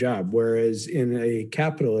a good job. Whereas in a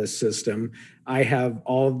capitalist system, I have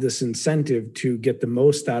all of this incentive to get the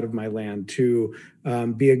most out of my land, to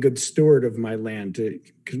be a good steward of my land,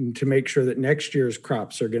 to make sure that next year's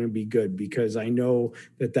crops are going to be good, because I know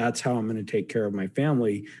that that's how I'm going to take care of my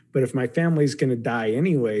family. But if my family's going to die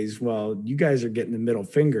anyways, well, you guys are getting the middle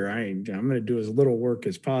finger. I'm going to do as little work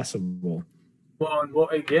as possible. Well, and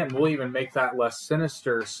we'll even make that less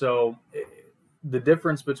sinister. So the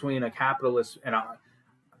difference between a capitalist and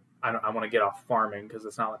I want to get off farming because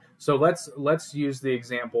it's not. So let's use the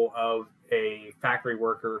example of a factory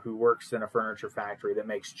worker who works in a furniture factory that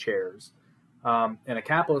makes chairs. In a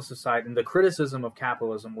capitalist society, and the criticism of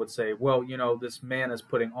capitalism would say, well, this man is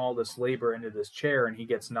putting all this labor into this chair and he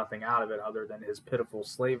gets nothing out of it other than his pitiful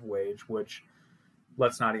slave wage, which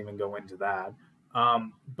let's not even go into that.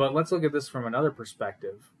 But let's look at this from another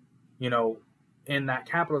perspective. In that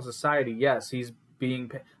capitalist society, yes, he's being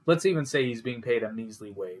paid, let's even say he's being paid a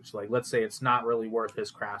measly wage. Like, let's say it's not really worth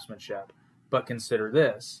his craftsmanship. But consider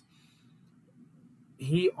this.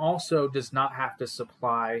 He also does not have to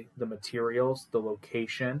supply the materials, the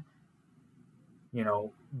location,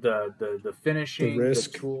 the finishing, the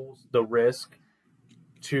tools, the risk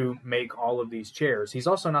to make all of these chairs. He's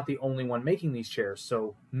also not the only one making these chairs.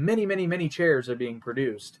 So many, many, many chairs are being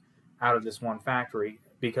produced out of this one factory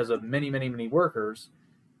because of many, many, many workers.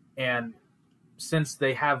 And since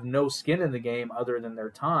they have no skin in the game other than their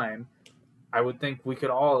time, I would think we could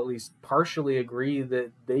all at least partially agree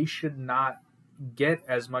that they should not get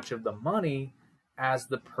as much of the money as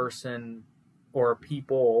the person or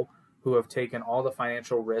people who have taken all the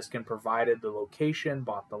financial risk and provided the location,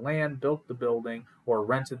 bought the land, built the building, or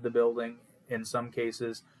rented the building in some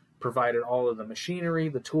cases, provided all of the machinery,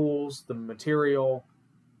 the tools, the material,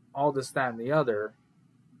 all this, that, and the other.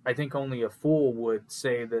 I think only a fool would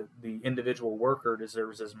say that the individual worker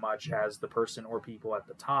deserves as much as the person or people at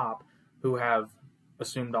the top who have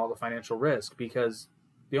assumed all the financial risk, because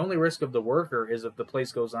the only risk of the worker is if the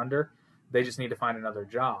place goes under, they just need to find another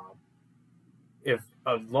job. If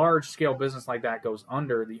a large scale business like that goes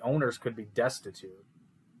under, the owners could be destitute.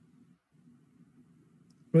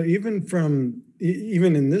 Well, even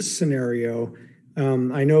in this scenario,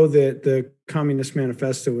 I know that the Communist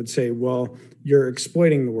Manifesto would say, well, you're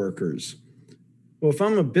exploiting the workers. Well, if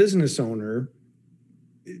I'm a business owner,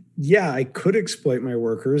 yeah, I could exploit my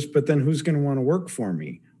workers, but then who's going to want to work for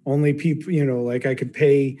me? Only people, like I could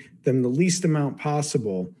pay them the least amount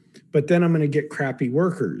possible, but then I'm going to get crappy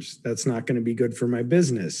workers. That's not going to be good for my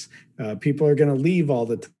business. People are going to leave all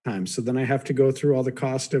the time. So then I have to go through all the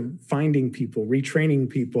cost of finding people, retraining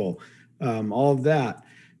people, all of that.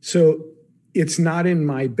 So it's not in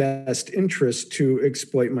my best interest to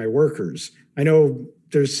exploit my workers. I know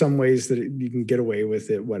there's some ways that you can get away with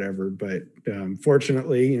it, whatever. But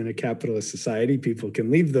fortunately, in a capitalist society, people can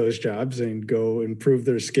leave those jobs and go improve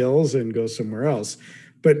their skills and go somewhere else.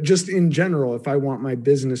 But just in general, if I want my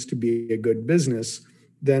business to be a good business,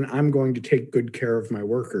 then I'm going to take good care of my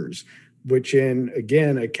workers, which in,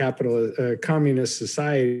 again, a communist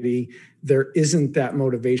society, there isn't that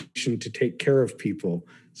motivation to take care of people.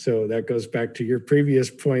 So that goes back to your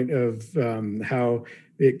previous point of how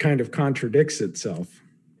it kind of contradicts itself.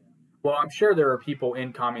 Well, I'm sure there are people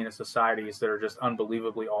in communist societies that are just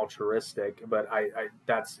unbelievably altruistic, but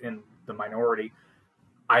that's in the minority.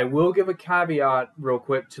 I will give a caveat real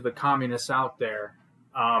quick to the communists out there.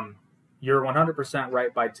 You're 100%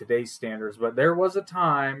 right by today's standards, but there was a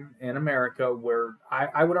time in America where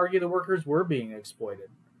I would argue the workers were being exploited.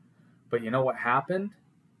 But you know what happened?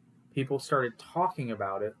 People started talking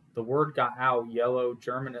about it. The word got out, yellow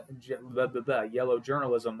journalism,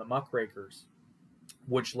 the muckrakers,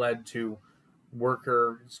 which led to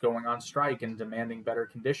workers going on strike and demanding better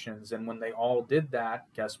conditions. And when they all did that,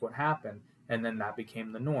 guess what happened? And then that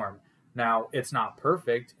became the norm. Now, it's not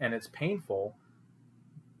perfect and it's painful,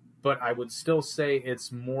 but I would still say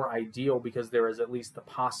it's more ideal because there is at least the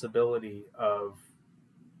possibility of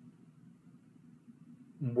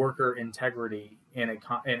worker integrity in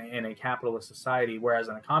a capitalist society, whereas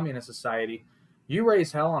in a communist society, you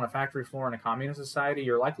raise hell on a factory floor in a communist society,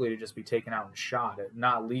 you're likely to just be taken out and shot. At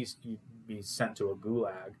not least, you'd be sent to a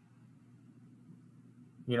gulag.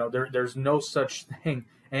 There's no such thing.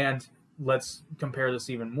 And let's compare this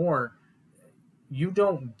even more. You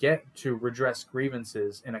don't get to redress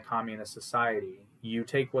grievances in a communist society. You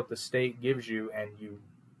take what the state gives you and you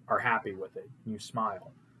are happy with it. You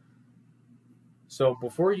smile. So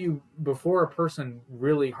before a person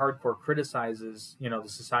really hardcore criticizes, the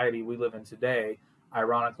society we live in today,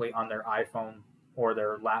 ironically on their iPhone or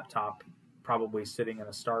their laptop, probably sitting in a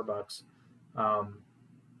Starbucks,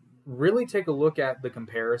 really take a look at the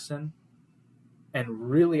comparison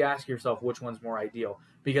and really ask yourself which one's more ideal.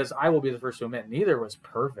 Because I will be the first to admit, neither was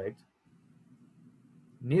perfect.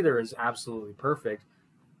 Neither is absolutely perfect.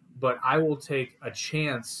 But I will take a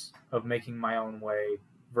chance of making my own way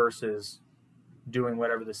versus doing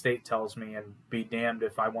whatever the state tells me and be damned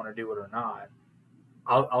if I want to do it or not.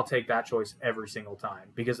 I'll take that choice every single time.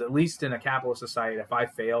 Because at least in a capitalist society, if I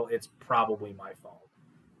fail, it's probably my fault.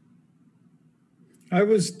 I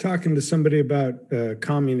was talking to somebody about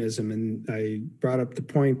communism, and I brought up the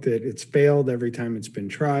point that it's failed every time it's been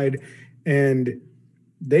tried. And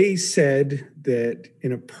they said that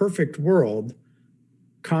in a perfect world,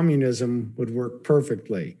 communism would work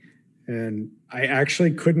perfectly. And I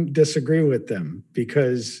actually couldn't disagree with them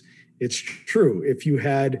because it's true. If you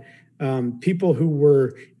had people who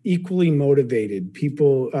were equally motivated,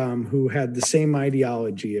 people who had the same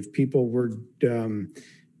ideology, if people were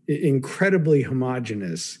incredibly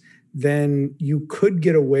homogenous, then you could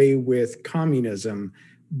get away with communism,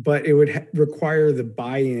 but it would require the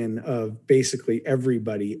buy-in of basically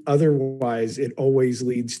everybody. Otherwise, it always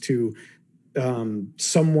leads to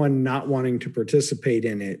someone not wanting to participate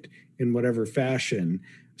in it in whatever fashion.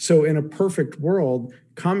 So in a perfect world,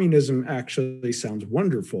 communism actually sounds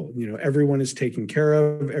wonderful. Everyone is taken care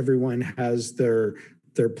of. Everyone has their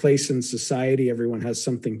place in society. Everyone has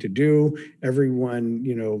something to do.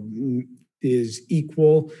 Everyone, is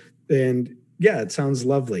equal. And yeah, it sounds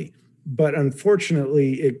lovely. But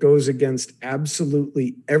unfortunately, it goes against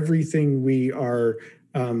absolutely everything we are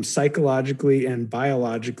psychologically and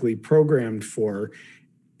biologically programmed for.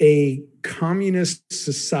 A communist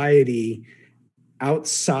society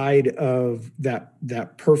outside of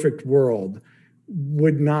that perfect world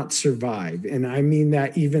would not survive. And I mean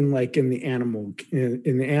that even like in the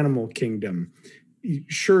animal kingdom.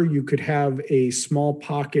 sure, you could have a small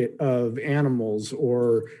pocket of animals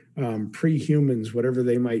or pre-humans, whatever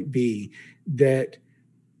they might be, that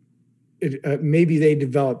maybe they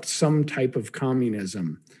developed some type of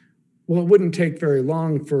communism. Well, it wouldn't take very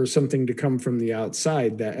long for something to come from the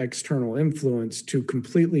outside, that external influence, to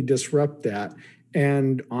completely disrupt that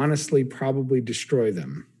and honestly probably destroy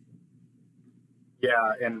them.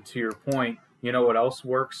 Yeah, and to your point, you know what else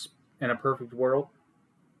works in a perfect world?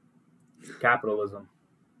 Capitalism.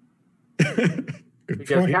 Good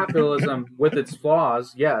Because point. capitalism, with its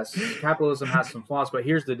flaws, yes, capitalism has some flaws, but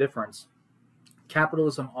here's the difference.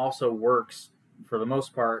 Capitalism also works, for the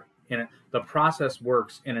most part, the process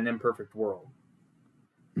works in an imperfect world.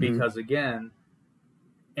 Because again,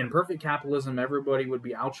 in perfect capitalism, everybody would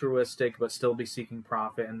be altruistic but still be seeking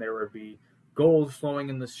profit, and there would be gold flowing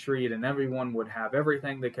in the street, and everyone would have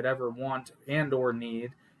everything they could ever want and or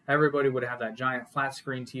need. Everybody would have that giant flat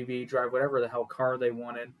screen TV, drive whatever the hell car they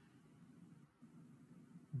wanted.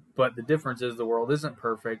 But the difference is the world isn't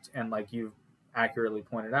perfect, and like you've accurately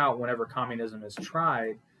pointed out, whenever communism is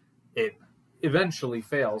tried, it eventually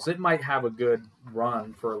fails. It might have a good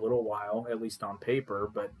run for a little while, at least on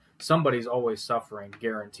paper, but somebody's always suffering,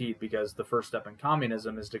 guaranteed, because the first step in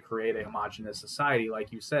communism is to create a homogenous society,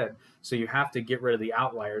 like you said. So you have to get rid of the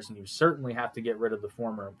outliers, and you certainly have to get rid of the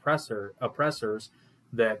former oppressors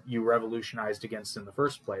that you revolutionized against in the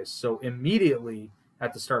first place. So immediately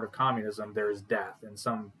at the start of communism, there is death in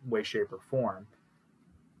some way, shape, or form.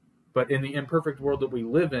 But in the imperfect world that we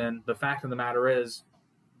live in, the fact of the matter is,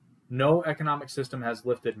 no economic system has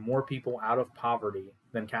lifted more people out of poverty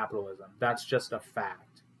than capitalism. That's just a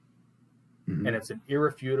fact. And it's an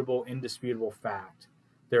irrefutable, indisputable fact.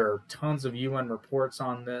 There are tons of UN reports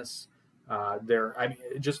on this.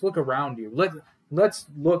 Just look around you. Let's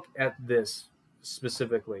look at this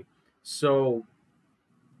specifically. So,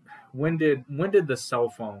 when did the cell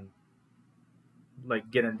phone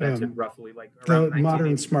get invented roughly? Like around the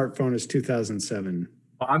modern smartphone is 2007.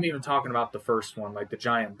 I'm even talking about the first one, like the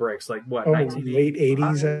giant bricks, like what? Late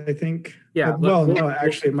 80s, I think. Yeah.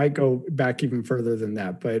 Actually, it might go back even further than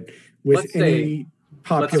that. But with any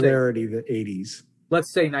popularity, the 80s.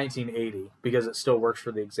 Let's say 1980, because it still works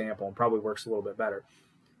for the example and probably works a little bit better.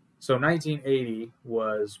 So 1980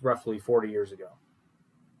 was roughly 40 years ago.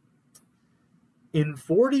 In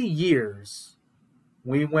 40 years,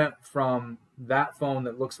 we went from that phone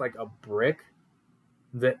that looks like a brick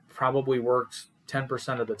that probably works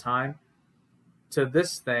 10% of the time to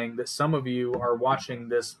this thing that some of you are watching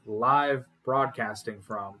this live broadcasting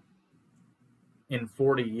from in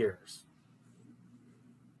 40 years.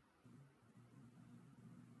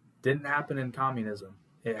 Didn't happen in communism.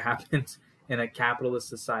 It happened in a capitalist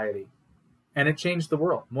society. And it changed the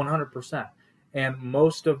world, 100%. And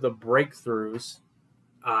most of the breakthroughs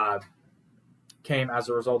came as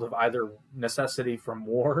a result of either necessity from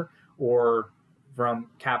war or from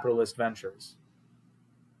capitalist ventures.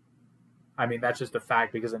 I mean, that's just a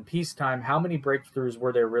fact, because in peacetime, how many breakthroughs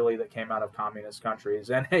were there really that came out of communist countries?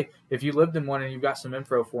 And hey, if you lived in one and you've got some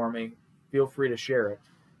info for me, feel free to share it.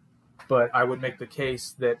 But I would make the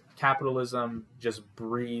case that capitalism just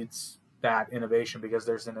breeds that innovation because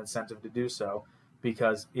there's an incentive to do so,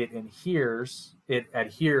 because it adheres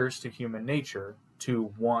to human nature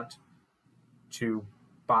to want to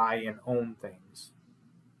buy and own things.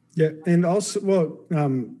 Yeah, and also,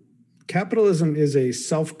 capitalism is a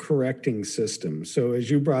self-correcting system. So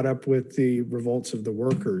as you brought up with the revolts of the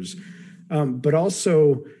workers, but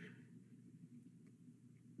also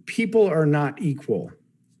people are not equal.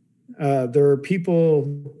 There are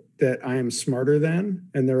people that I am smarter than,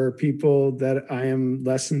 and there are people that I am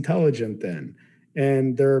less intelligent than.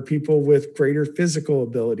 And there are people with greater physical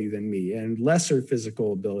ability than me and lesser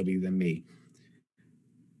physical ability than me.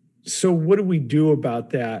 So what do we do about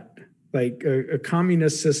that? Like a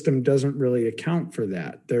communist system doesn't really account for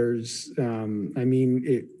that.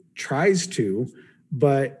 It tries to,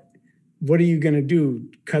 but what are you going to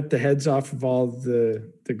do? Cut the heads off of all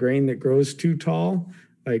the grain that grows too tall?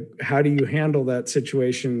 Like, how do you handle that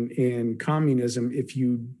situation in communism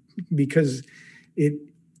because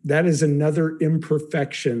that is another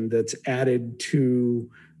imperfection that's added to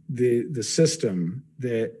the system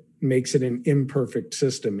that makes it an imperfect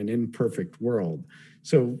system, an imperfect world.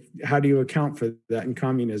 So how do you account for that in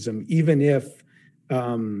communism, even if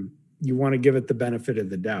you want to give it the benefit of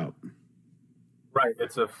the doubt? Right.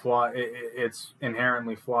 It's a flaw. It's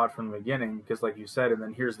inherently flawed from the beginning because, like you said, and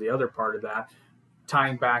then here's the other part of that,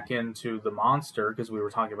 tying back into the monster, because we were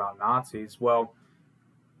talking about Nazis. Well,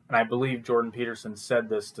 and I believe Jordan Peterson said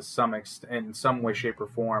this to some extent, in some way, shape, or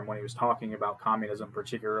form, when he was talking about communism,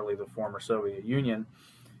 particularly the former Soviet Union,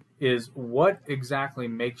 is what exactly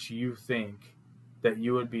makes you think that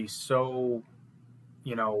you would be so,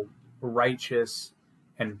 righteous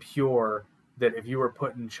and pure that if you were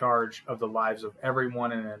put in charge of the lives of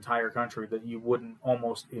everyone in an entire country, that you wouldn't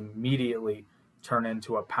almost immediately turn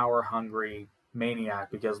into a power hungry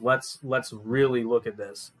maniac? Because let's really look at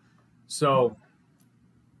this. So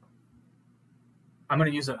I'm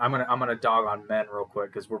gonna dog on men real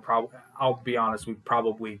quick, because I'll be honest, we'd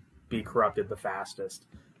probably be corrupted the fastest.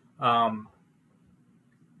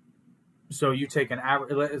 So you take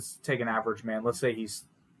let's take an average man. Let's say he's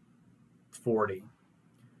 40.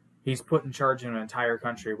 He's put in charge of an entire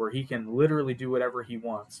country where he can literally do whatever he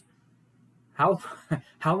wants. How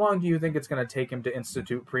how long do you think it's going to take him to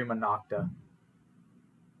institute prima nocta?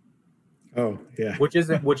 Oh, yeah. Which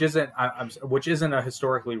isn't a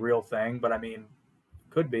historically real thing, but I mean,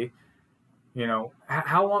 could be.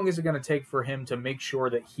 How long is it going to take for him to make sure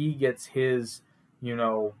that he gets his,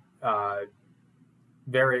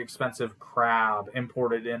 very expensive crab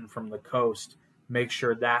imported in from the coast, make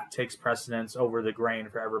sure that takes precedence over the grain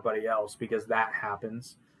for everybody else, because that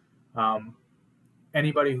happens.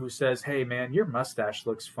 Anybody who says, hey man, your mustache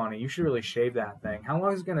looks funny, you should really shave that thing, how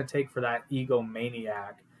long is it going to take for that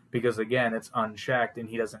egomaniac? Because again, it's unchecked, and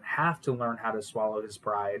he doesn't have to learn how to swallow his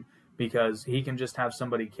pride, because he can just have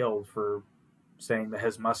somebody killed for saying that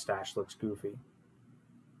his mustache looks goofy.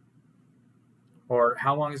 Or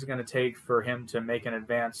how long is it going to take for him to make an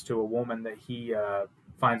advance to a woman that he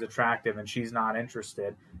finds attractive and she's not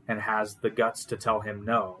interested, and has the guts to tell him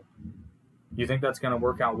no? You think that's going to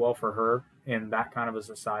work out well for her in that kind of a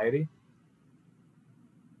society?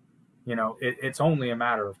 It's only a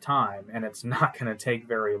matter of time, and it's not going to take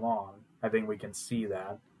very long. I think we can see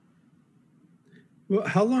that. Well,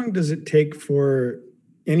 how long does it take for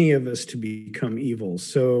any of us to become evil?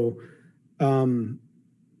 So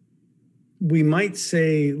we might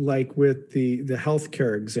say, like with the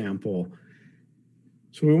healthcare example,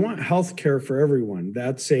 so we want healthcare for everyone.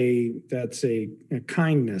 That's a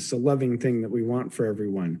kindness, a loving thing that we want for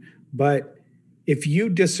everyone. But if you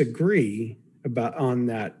disagree on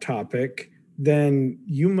that topic, then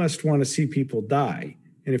you must want to see people die.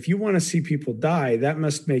 And if you want to see people die, that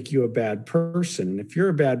must make you a bad person. And if you're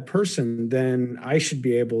a bad person, then I should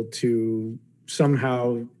be able to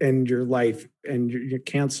somehow end your life and you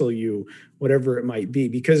cancel you, whatever it might be.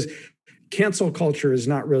 Because cancel culture is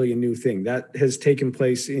not really a new thing. That has taken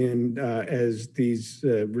place in as these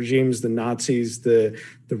regimes, the Nazis, the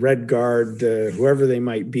Red Guard, whoever they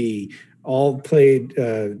might be, all played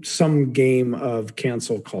some game of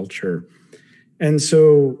cancel culture. And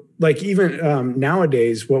so, like, even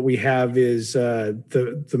nowadays, what we have is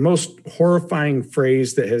the most horrifying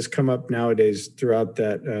phrase that has come up nowadays throughout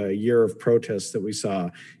that year of protests that we saw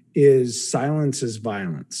is silence is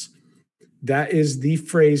violence. That is the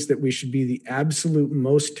phrase that we should be the absolute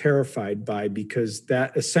most terrified by, because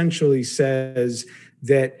that essentially says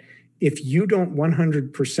that if you don't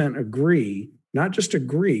 100% agree, not just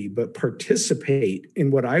agree, but participate in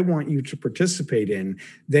what I want you to participate in,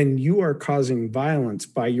 then you are causing violence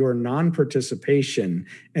by your non-participation.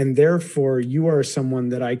 And therefore, you are someone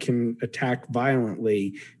that I can attack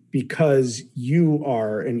violently because you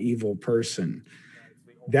are an evil person.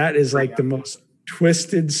 That is like the most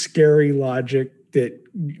twisted, scary logic that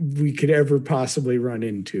we could ever possibly run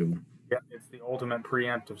into. Yeah, it's the ultimate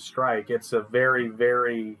preemptive strike. It's a very,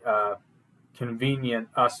 very convenient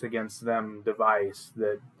us against them device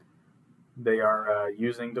that they are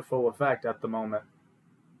using to full effect at the moment.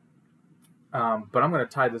 But I'm going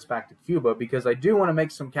to tie this back to Cuba, because I do want to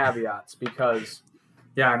make some caveats, because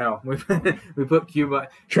yeah, I know we put Cuba.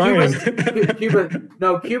 Cuba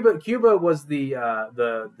was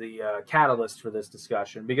the catalyst for this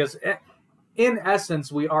discussion, because in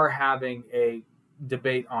essence we are having a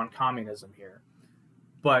debate on communism here.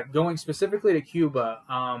 But going specifically to Cuba,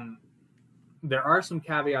 there are some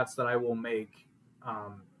caveats that I will make,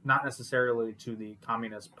 not necessarily to the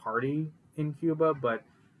Communist Party in Cuba, but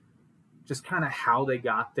just kind of how they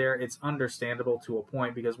got there. It's understandable to a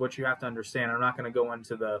point, because what you have to understand, I'm not going to go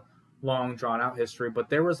into the long drawn out history,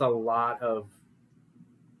 but there was a lot of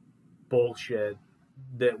bullshit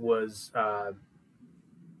that was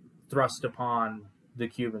thrust upon the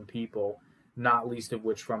Cuban people, not least of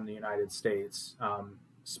which from the United States.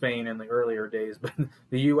 Spain in the earlier days, but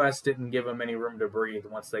the U.S. didn't give them any room to breathe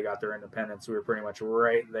once they got their independence. We were pretty much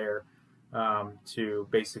right there to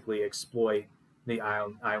basically exploit the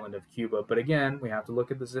island of Cuba. But again, we have to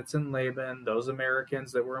look at the Zits and Laban. Those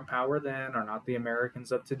Americans that were in power then are not the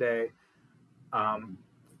Americans of today. I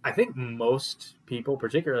think most people,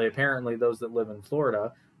 particularly apparently those that live in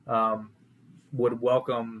Florida, would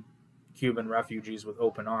welcome Cuban refugees with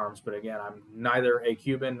open arms. But again, I'm neither a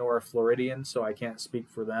Cuban nor a Floridian, so I can't speak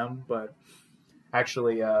for them. But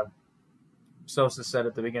actually, Sosa said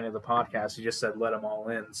at the beginning of the podcast, he just said, let them all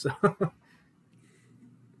in. So,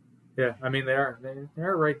 yeah, I mean, they're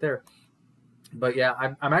right there. But yeah,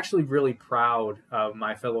 I'm actually really proud of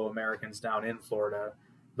my fellow Americans down in Florida,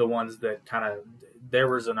 the ones that there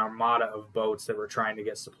was an armada of boats that were trying to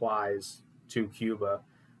get supplies to Cuba.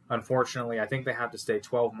 Unfortunately, I think they have to stay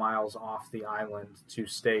 12 miles off the island to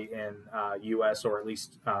stay in U.S. or at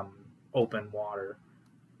least open water.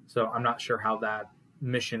 So I'm not sure how that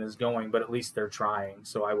mission is going, but at least they're trying.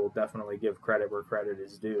 So I will definitely give credit where credit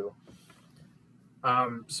is due.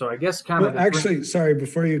 So I guess actually, sorry,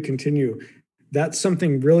 before you continue, that's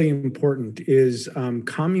something really important is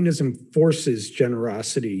communism forces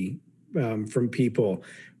generosity from people.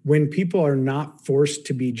 When people are not forced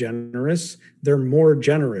to be generous, they're more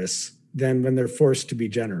generous than when they're forced to be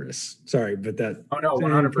generous. Sorry, but that. Oh no,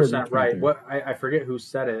 100% right. What I forget who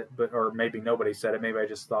said it, or maybe nobody said it. Maybe I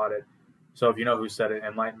just thought it. So if you know who said it,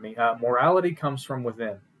 enlighten me. Morality comes from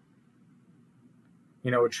within.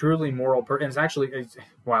 A truly moral person. It's actually,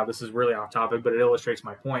 wow, this is really off topic, but it illustrates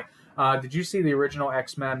my point. Did you see the original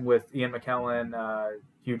X-Men with Ian McKellen,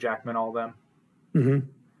 Hugh Jackman, all of them? Mm-hmm.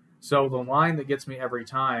 So the line that gets me every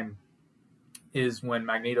time is when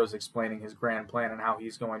Magneto's explaining his grand plan and how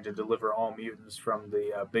he's going to deliver all mutants from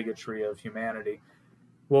the bigotry of humanity.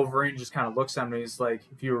 Wolverine just kind of looks at him and he's like,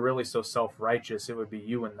 if you were really so self-righteous, it would be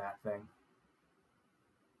you in that thing.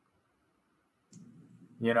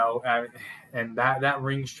 And that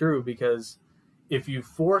rings true, because if you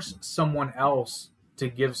force someone else to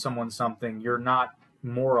give someone something, you're not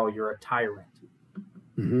moral, you're a tyrant.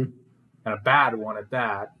 Mm-hmm. And a bad one at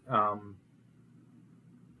that.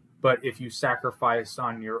 But if you sacrifice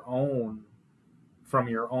on your own, from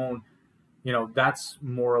your own, that's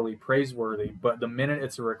morally praiseworthy. But the minute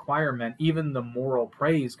it's a requirement, even the moral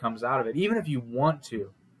praise comes out of it. Even if you want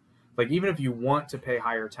to. Even if you want to pay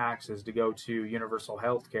higher taxes to go to universal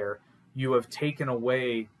health care, you have taken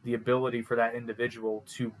away the ability for that individual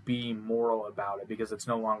to be moral about it, because it's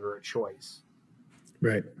no longer a choice.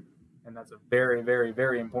 Right. And that's a very, very,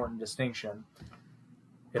 very important distinction.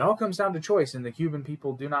 It all comes down to choice, and the Cuban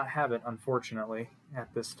people do not have it, unfortunately,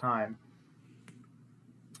 at this time.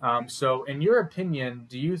 So in your opinion,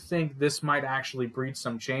 do you think this might actually breed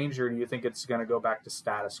some change, or do you think it's going to go back to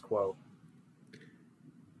status quo?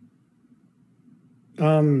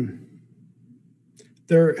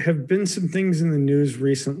 There have been some things in the news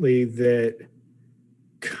recently that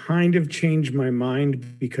kind of changed my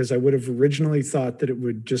mind, because I would have originally thought that it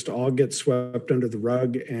would just all get swept under the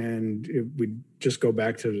rug and it would just go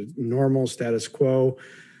back to normal status quo.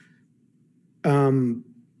 But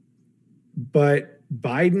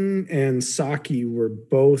Biden and Psaki were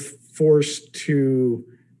both forced to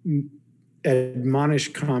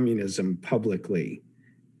admonish communism publicly.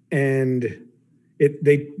 And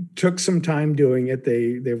they took some time doing it.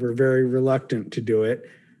 They were very reluctant to do it,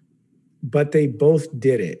 but they both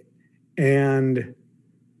did it. And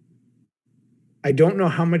I don't know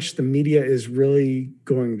how much the media is really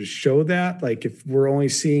going to show that. If we're only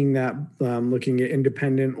seeing that looking at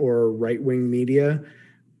independent or right-wing media.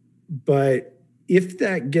 But if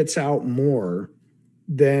that gets out more,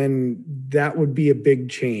 then that would be a big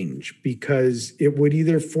change, because it would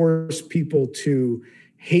either force people to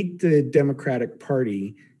hate the Democratic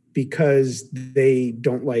Party because they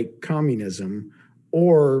don't like communism,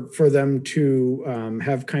 or for them to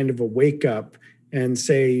have kind of a wake up and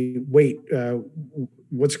say, wait,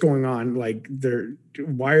 what's going on?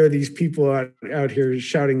 Why are these people out here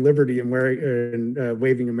shouting liberty and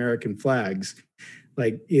waving American flags?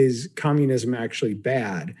 Is communism actually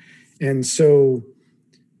bad? And so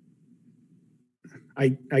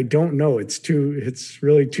I don't know. It's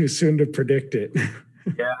really too soon to predict it.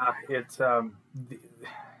 Yeah, it's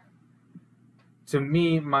to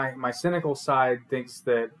me, my cynical side thinks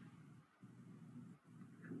that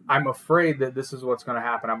I'm afraid that this is what's going to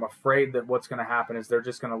happen. I'm afraid that what's going to happen is they're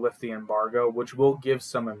just going to lift the embargo, which will give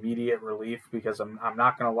some immediate relief, because I'm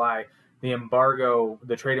not going to lie,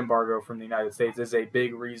 the trade embargo from the United States is a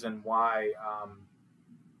big reason why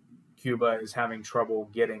Cuba is having trouble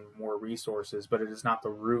getting more resources, but it is not the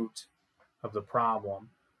root of the problem.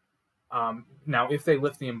 Now, if they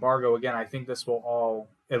lift the embargo again, I think this will all,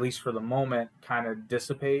 at least for the moment, kind of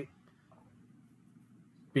dissipate,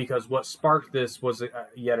 because what sparked this was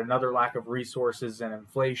yet another lack of resources and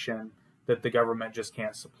inflation that the government just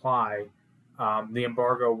can't supply. The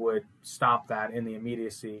embargo would stop that in the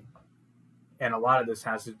immediacy. And a lot of this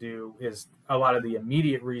a lot of the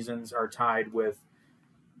immediate reasons are tied with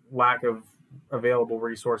lack of available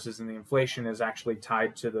resources, and the inflation is actually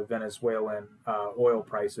tied to the Venezuelan oil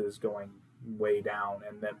prices going way down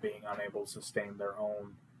and them being unable to sustain their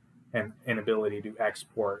own and inability to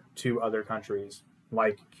export to other countries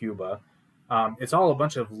like Cuba. It's all a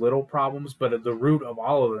bunch of little problems, but at the root of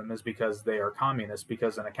all of them is because they are communist,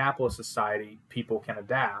 because in a capitalist society, people can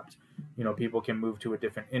adapt. You know, people can move to a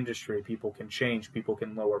different industry, people can change, people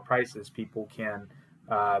can lower prices, people can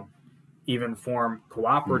even form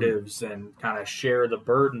cooperatives and kind of share the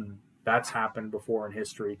burden. That's happened before in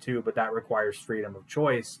history too, but that requires freedom of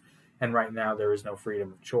choice. And right now there is no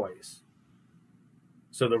freedom of choice.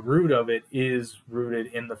 So the root of it is rooted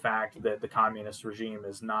in the fact that the communist regime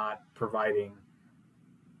is not providing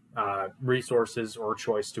resources or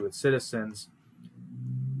choice to its citizens.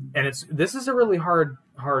 And this is a really hard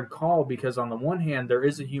call, because on the one hand, there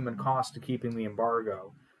is a human cost to keeping the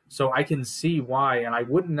embargo. So I can see why, and I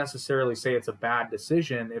wouldn't necessarily say it's a bad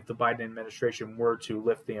decision if the Biden administration were to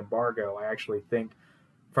lift the embargo. I actually think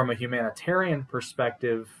from a humanitarian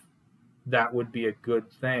perspective, that would be a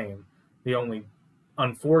good thing. The only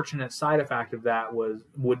unfortunate side effect of that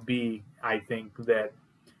would be, I think, that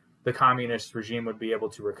the communist regime would be able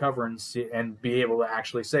to recover and be able to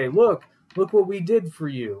actually say, look what we did for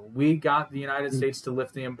you. We got the United States to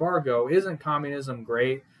lift the embargo. Isn't communism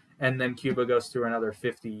great? And then Cuba goes through another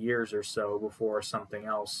 50 years or so before something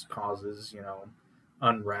else causes,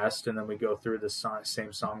 unrest. And then we go through the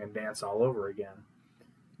same song and dance all over again.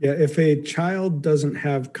 Yeah, if a child doesn't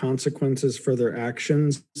have consequences for their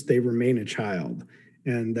actions, they remain a child.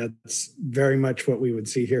 And that's very much what we would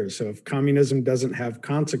see here. So if communism doesn't have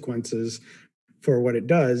consequences for what it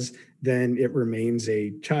does, then it remains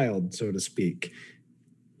a child, so to speak.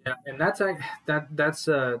 Yeah, and that's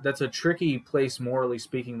a tricky place, morally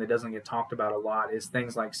speaking, that doesn't get talked about a lot, is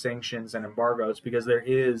things like sanctions and embargoes, because there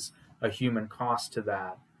is a human cost to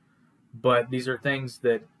that. But these are things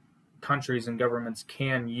that countries and governments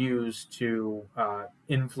can use to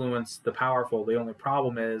influence the powerful. The only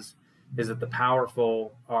problem is that the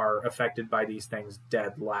powerful are affected by these things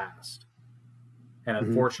dead last. And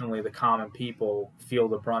unfortunately, the common people feel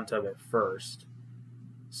the brunt of it first.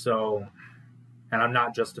 So, and I'm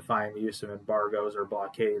not justifying the use of embargoes or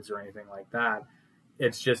blockades or anything like that.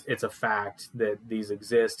 It's a fact that these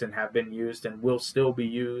exist and have been used and will still be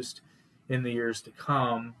used in the years to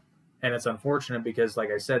come. And it's unfortunate because,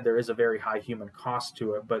 like I said, there is a very high human cost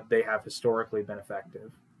to it, but they have historically been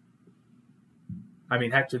effective. I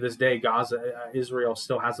mean, heck, to this day, Israel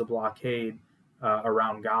still has a blockade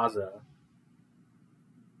around Gaza.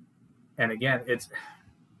 And again,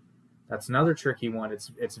 that's another tricky one.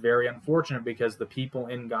 It's very unfortunate because the people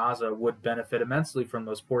in Gaza would benefit immensely from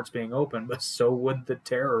those ports being open, but so would the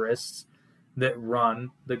terrorists that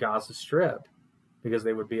run the Gaza Strip, because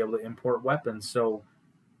they would be able to import weapons. So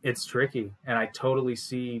it's tricky, and I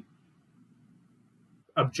totally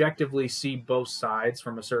objectively see both sides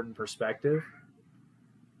from a certain perspective.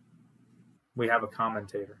 We have a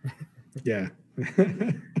commentator. Yeah.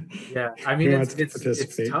 Yeah, I mean,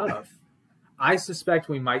 it's tough. I suspect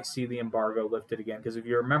we might see the embargo lifted again, because if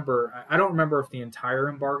you remember, I don't remember if the entire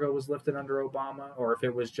embargo was lifted under Obama or if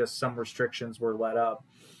it was just some restrictions were let up.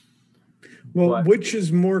 Well, which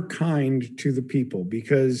is more kind to the people?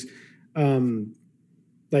 Because,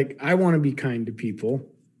 I want to be kind to people.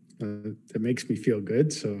 That makes me feel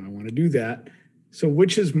good, so I want to do that. So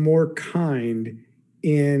which is more kind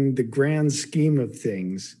in the grand scheme of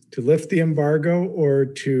things, to lift the embargo or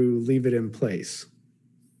to leave it in place?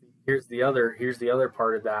 Here's the other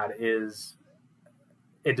part of that is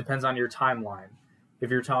it depends on your timeline. If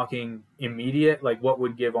you're talking immediate, like what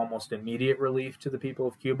would give almost immediate relief to the people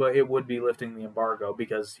of Cuba, it would be lifting the embargo,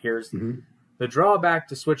 because here's the drawback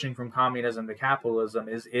to switching from communism to capitalism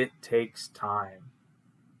is it takes time.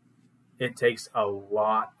 It takes a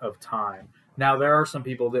lot of time. Now, there are some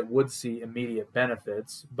people that would see immediate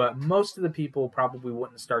benefits, but most of the people probably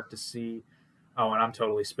wouldn't start to see, and I'm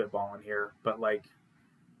totally spitballing here, but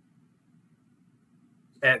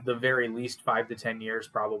at the very least 5 to 10 years,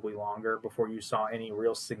 probably longer, before you saw any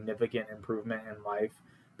real significant improvement in life,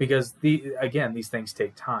 because these things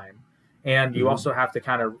take time. And you also have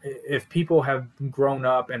to if people have grown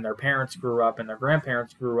up and their parents grew up and their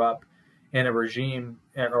grandparents grew up in a regime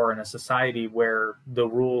or in a society where the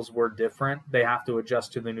rules were different, they have to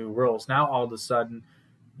adjust to the new rules. Now, all of a sudden,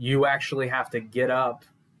 you actually have to get up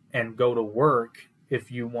and go to work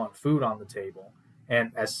if you want food on the table.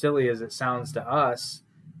 And as silly as it sounds to us,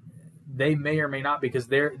 they may or may not, because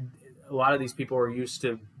a lot of these people are used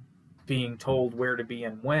to being told where to be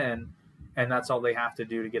and when, and that's all they have to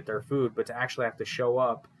do to get their food. But to actually have to show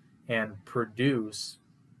up and produce,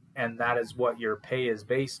 and that is what your pay is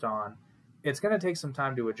based on, it's going to take some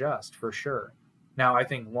time to adjust for sure. Now, I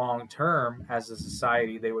think long term, as a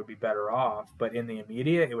society, they would be better off, but in the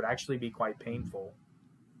immediate, it would actually be quite painful.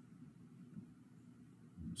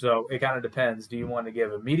 So it kind of depends. Do you want to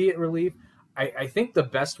give immediate relief? I think the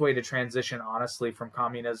best way to transition, honestly, from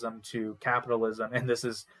communism to capitalism, and this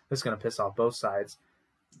is going to piss off both sides.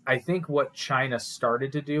 I think what China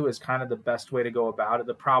started to do is kind of the best way to go about it.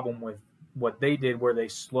 The problem with what they did, where they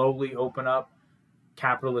slowly open up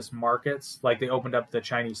capitalist markets, like they opened up the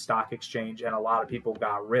Chinese stock exchange, and a lot of people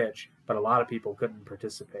got rich, but a lot of people couldn't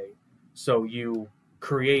participate. So you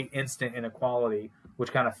create instant inequality,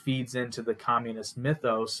 which kind of feeds into the communist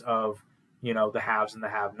mythos of, the haves and the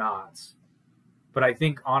have-nots. But I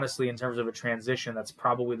think, honestly, in terms of a transition, that's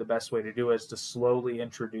probably the best way to do it, is to slowly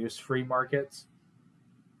introduce free markets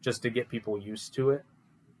just to get people used to it.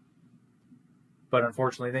 But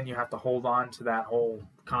unfortunately, then you have to hold on to that whole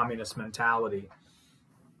communist mentality.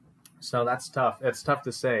 So that's tough. It's tough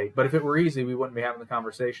to say. But if it were easy, we wouldn't be having the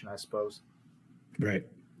conversation, I suppose. Right.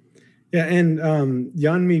 Yeah, and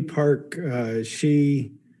Yeonmi Park,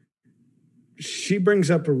 she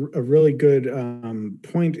brings up a really good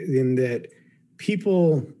point, in that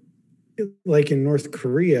people, like in North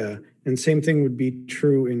Korea, and same thing would be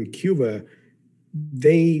true in Cuba,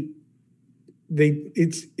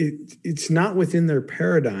 it's not within their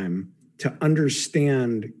paradigm to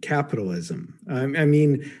understand capitalism. I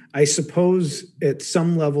mean, I suppose at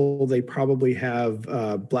some level they probably have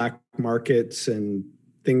black markets and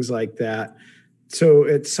things like that. So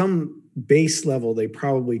at some base level, they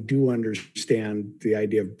probably do understand the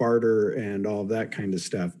idea of barter and all of that kind of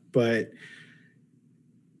stuff. But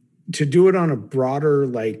to do it on a broader,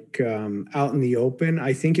 out in the open,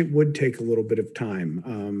 I think it would take a little bit of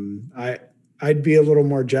time. I'd be a little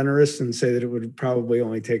more generous and say that it would probably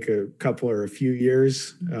only take a couple or a few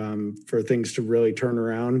years for things to really turn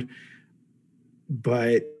around.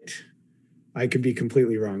 But I could be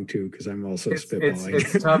completely wrong too, because I'm also spitballing.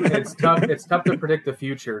 It's tough. It's tough to predict the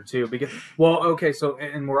future too. Because,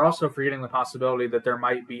 and we're also forgetting the possibility that there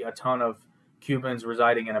might be a ton of Cubans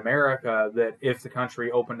residing in America that, if the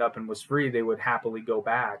country opened up and was free, they would happily go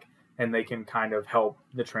back, and they can kind of help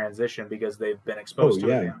the transition because they've been exposed to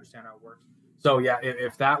it. They understand how it works. So yeah,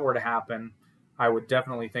 if that were to happen, I would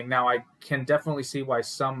definitely think. Now, I can definitely see why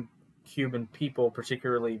some Cuban people,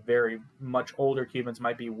 particularly very much older Cubans,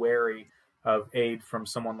 might be wary of aid from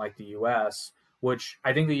someone like the U.S., which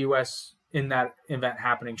I think the U.S. in that event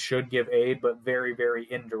happening should give aid, but very, very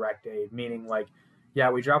indirect aid, meaning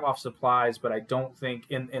we drop off supplies, but I don't think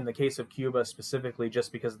in the case of Cuba specifically,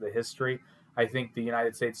 just because of the history, I think the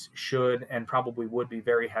United States should and probably would be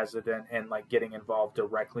very hesitant in getting involved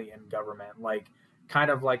directly in government.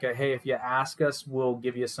 Hey, if you ask us, we'll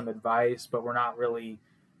give you some advice, but we're not really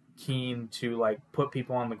keen to put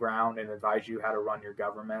people on the ground and advise you how to run your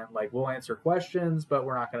government. We'll answer questions, but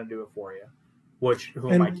we're not going to do it for you.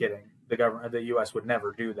 Am I kidding? The U.S. would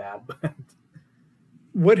never do that. But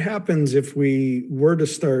what happens if we were to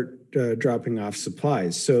start dropping off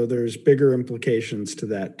supplies? So there's bigger implications to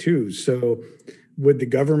that too. So would the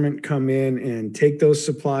government come in and take those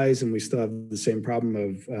supplies, and we still have the same problem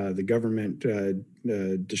of the government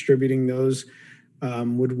distributing those?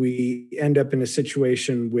 Would we end up in a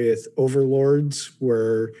situation with overlords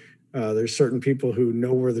where there's certain people who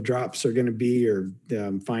know where the drops are going to be, or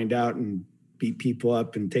find out and beat people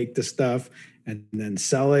up and take the stuff and then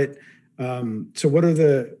sell it? So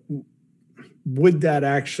would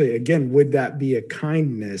that be a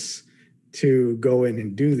kindness to go in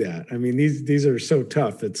and do that? I mean, these are so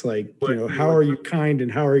tough. It's how are you kind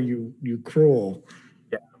and how are you cruel?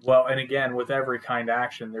 Yeah. Well, and again, with every kind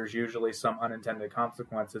action, there's usually some unintended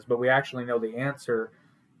consequences, but we actually know the answer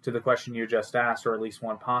to the question you just asked, or at least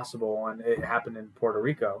one possible, and it happened in Puerto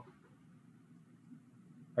Rico,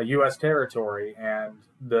 a U.S. territory, and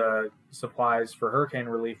the supplies for hurricane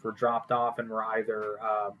relief were dropped off and were either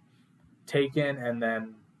taken and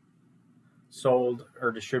then sold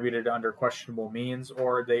or distributed under questionable means,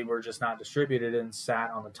 or they were just not distributed and sat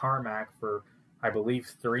on the tarmac for, I believe,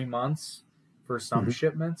 3 months for some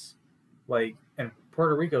shipments. And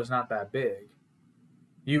Puerto Rico is not that big.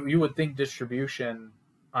 You would think distribution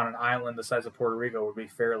on an island the size of Puerto Rico would be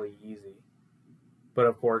fairly easy. But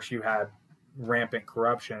of course, you had rampant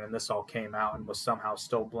corruption, and this all came out and was somehow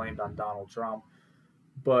still blamed on Donald Trump.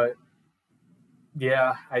 But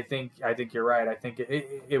yeah, I think you're right. I think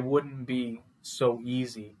it wouldn't be so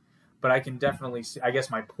easy, but I can definitely see, I guess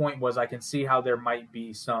my point was, I can see how there might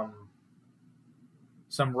be some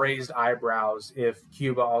raised eyebrows if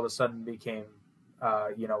Cuba all of a sudden became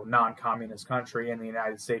non-communist country and the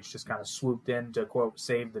United States just kind of swooped in to, quote,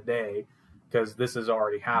 save the day. because this has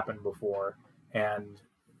already happened before, and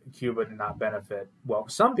Cuba did not benefit. Well,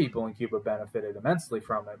 some people in Cuba benefited immensely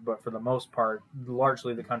from it, but for the most part,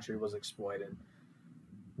 largely the country was exploited.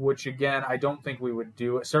 Which, again, I don't think we would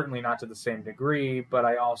do it, certainly not to the same degree, but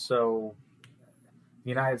I also, the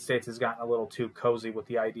United States has gotten a little too cozy with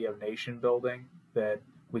the idea of nation building that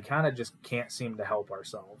we kind of just can't seem to help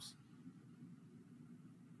ourselves.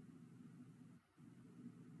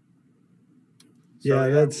 So,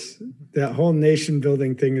 yeah, that whole nation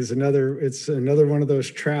building thing is another one of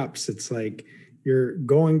those traps. It's like you're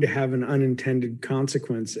going to have an unintended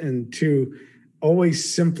consequence, and to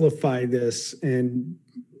always simplify this, and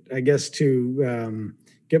I guess to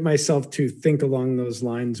get myself to think along those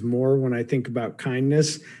lines more when I think about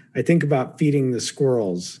kindness, I think about feeding the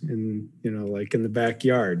squirrels like in the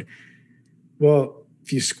backyard. Well,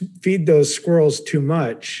 if you feed those squirrels too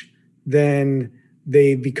much, then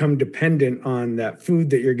they become dependent on that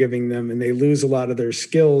food that you're giving them, and they lose a lot of their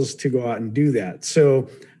skills to go out and do that. So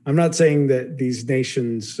I'm not saying that these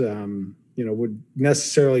nations, would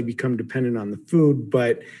necessarily become dependent on the food,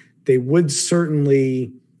 but they would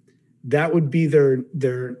certainly, that would be their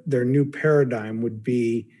new paradigm, would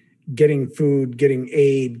be getting food, getting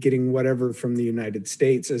aid, getting whatever from the United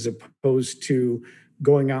States, as opposed to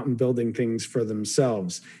going out and building things for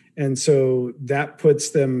themselves. And so that puts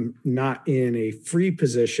them not in a free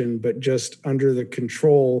position, but just under the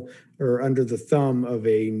control or under the thumb of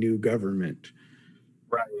a new government.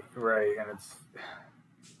 Right. And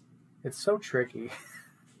it's so tricky.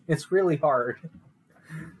 It's really hard.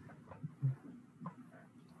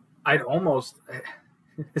 I'd almost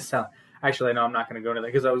actually, no, I'm not going to go into that,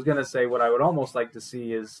 because I was going to say what I would almost like to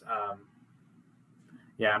see is,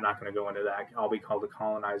 I'm not going to go into that. I'll be called a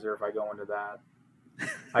colonizer if I go into that.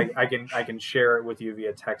 I can share it with you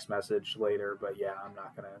via text message later, but yeah, I'm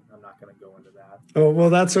not gonna go into that. Oh, well,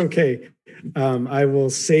 that's okay. I will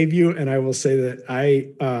save you, and I will say that I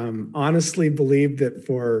honestly believe that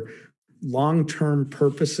for long-term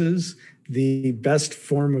purposes, the best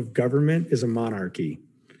form of government is a monarchy.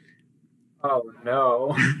 Oh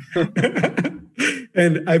no.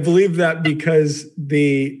 And I believe that because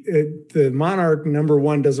the monarch, number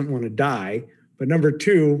one, doesn't want to die, but number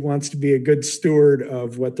two, wants to be a good steward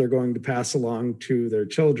of what they're going to pass along to their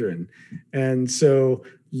children. And so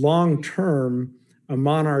long term, a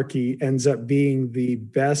monarchy ends up being the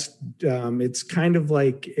best. It's kind of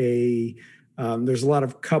like there's a lot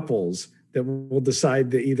of couples that will decide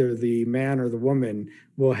that either the man or the woman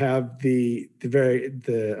will have if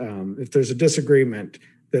there's a disagreement,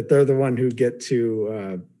 that they're the one who get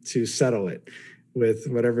to settle it with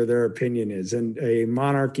whatever their opinion is. And a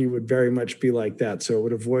monarchy would very much be like that. So it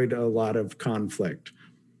would avoid a lot of conflict.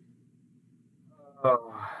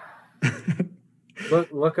 Oh.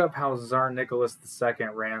 Look up how Tsar Nicholas II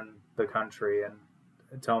ran the country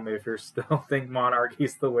and tell me if you still think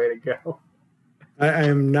monarchy's the way to go. I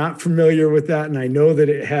am not familiar with that, and I know that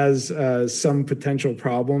it has some potential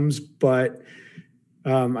problems, but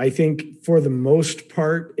I think for the most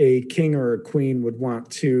part, a king or a queen would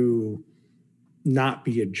want to not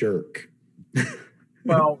be a jerk.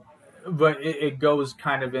 Well, but it goes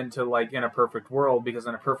kind of into like in a perfect world, because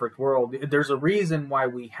in a perfect world, there's a reason why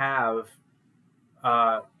we have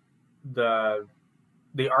the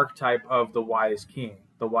archetype of the wise king,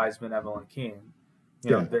 the wise benevolent king.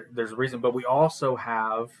 There's a reason, but we also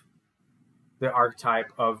have the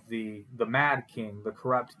archetype of the mad king, the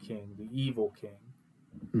corrupt king, the evil king.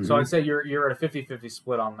 Mm-hmm. So I'd say you're at a 50-50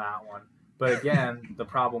 split on that one. But again, the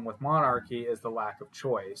problem with monarchy is the lack of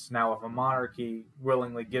choice. Now, if a monarchy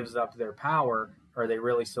willingly gives up their power, are they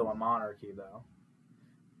really still a monarchy, though?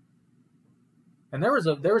 And there was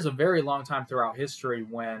a very long time throughout history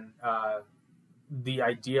when the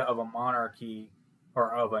idea of a monarchy,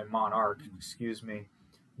 or of a monarch,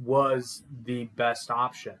 was the best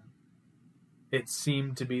option. It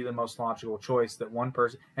seemed to be the most logical choice, that one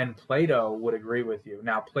person, and Plato would agree with you.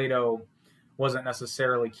 Now, Plato wasn't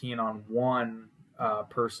necessarily keen on one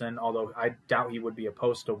person, although I doubt he would be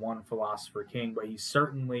opposed to one philosopher king, but he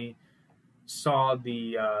certainly saw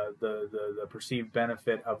the perceived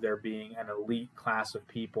benefit of there being an elite class of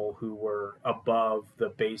people who were above the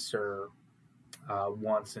baser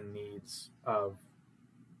wants and needs of,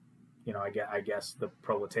 I guess the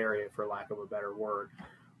proletariat, for lack of a better word,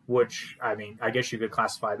 which, I mean, I guess you could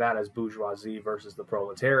classify that as bourgeoisie versus the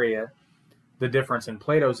proletariat. The difference in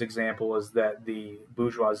Plato's example is that the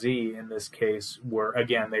bourgeoisie in this case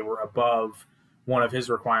they were above. One of his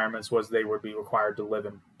requirements was they would be required to live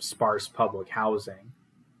in sparse public housing.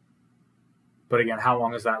 But again, how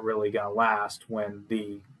long is that really going to last when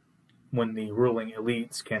the ruling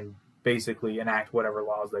elites can basically enact whatever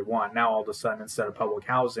laws they want. Now all of a sudden, instead of public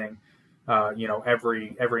housing,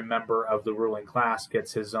 every member of the ruling class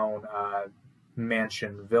gets his own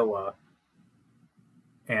mansion villa,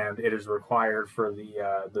 and it is required for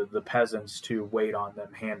the peasants to wait on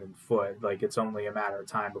them hand and foot. Like, it's only a matter of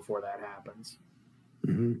time before that happens.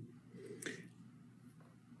 Mm-hmm.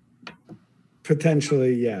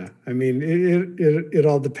 Potentially, yeah. I mean, it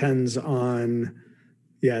all depends on,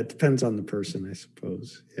 it depends on the person, I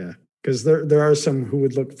suppose. Yeah, because there are some who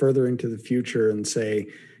would look further into the future and say,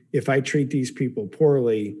 if I treat these people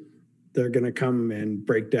poorly, they're going to come and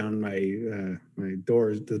break down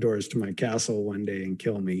the doors to my castle one day and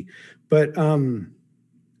kill me. But I don't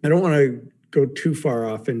want to go too far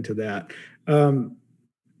off into that.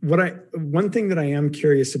 One thing that I am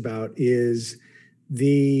curious about is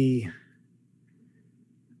the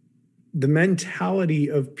mentality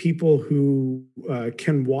of people who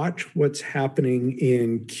can watch what's happening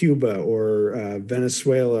in Cuba or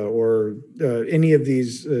Venezuela or any of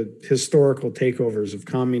these historical takeovers of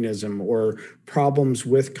communism or problems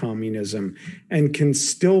with communism, and can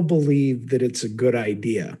still believe that it's a good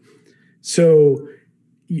idea. So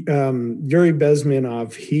Yuri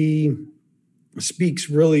Bezmenov, he speaks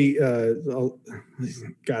really,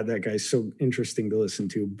 God, that guy's so interesting to listen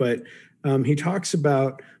to, but he talks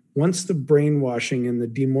about once the brainwashing and the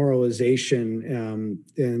demoralization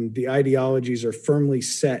and the ideologies are firmly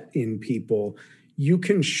set in people, you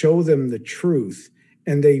can show them the truth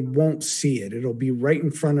and they won't see it. It'll be right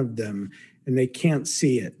in front of them and they can't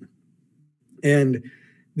see it. And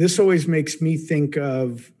this always makes me think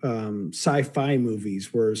of sci-fi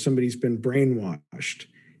movies where somebody's been brainwashed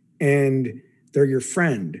and they're your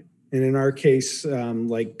friend. And in our case,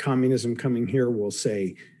 like Communism Coming Here will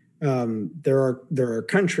say, there are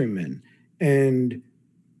countrymen and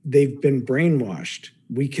they've been brainwashed.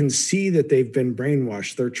 We can see that they've been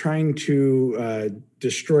brainwashed. They're trying to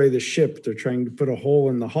destroy the ship. They're trying to put a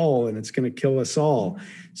hole in the hull and it's going to kill us all.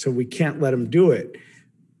 So we can't let them do it.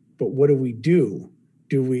 But what do?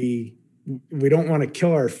 We don't want to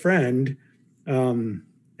kill our friend.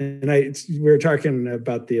 We were talking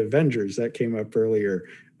about the Avengers that came up earlier.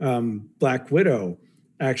 Black Widow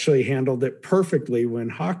actually handled it perfectly when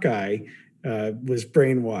Hawkeye was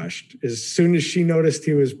brainwashed. As soon as she noticed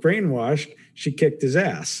he was brainwashed, she kicked his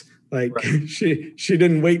ass. Like, right. she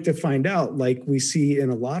didn't wait to find out, like we see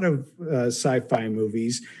in a lot of sci-fi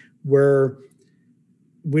movies where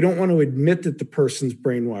we don't want to admit that the person's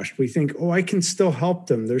brainwashed. We think, oh, I can still help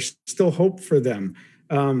them. There's still hope for them.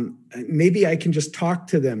 Maybe I can just talk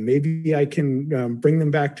to them. Maybe I can bring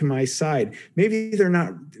them back to my side. Maybe they're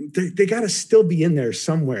not, they got to still be in there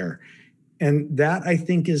somewhere. And that, I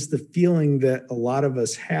think, is the feeling that a lot of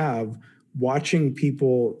us have watching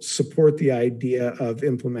people support the idea of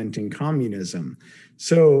implementing communism.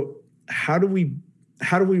 So how do we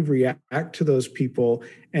react to those people,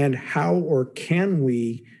 and how or can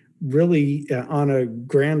we really, on a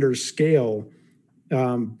grander scale,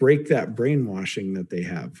 break that brainwashing that they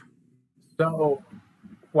have? So,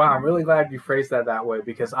 wow, I'm really glad you phrased that way,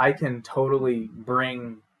 because I can totally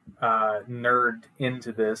bring nerd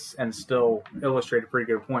into this and still illustrate a pretty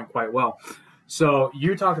good point quite well. So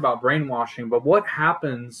you talked about brainwashing, but what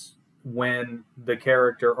happens when the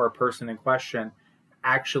character or person in question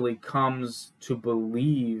actually comes to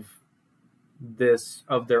believe this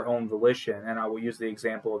of their own volition? And I will use the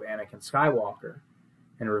example of Anakin Skywalker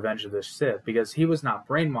in Revenge of the Sith, because he was not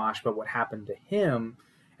brainwashed, but what happened to him.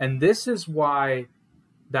 And this is why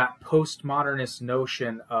that postmodernist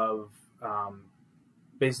notion of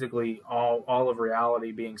basically all of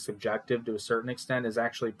reality being subjective to a certain extent is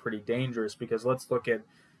actually pretty dangerous. Because let's look at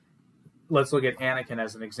Anakin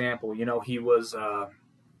as an example. You know, he was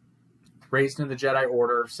raised in the Jedi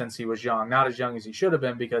Order since he was young, not as young as he should have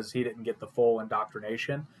been, because he didn't get the full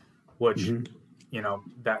indoctrination, which you know,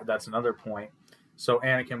 that's another point. So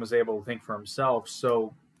Anakin was able to think for himself.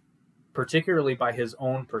 So particularly by his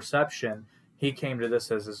own perception, he came to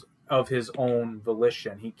this of his own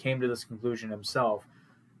volition. He came to this conclusion himself.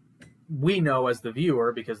 We know as the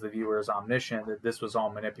viewer, because the viewer is omniscient, that this was all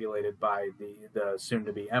manipulated by the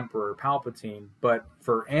soon-to-be Emperor Palpatine. But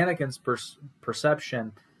for Anakin's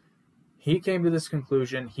perception, he came to this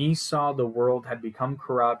conclusion. He saw the world had become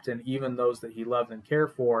corrupt, and even those that he loved and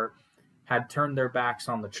cared for had turned their backs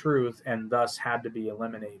on the truth and thus had to be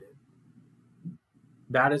eliminated.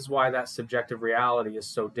 That is why that subjective reality is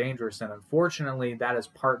so dangerous. And unfortunately, that is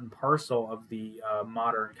part and parcel of the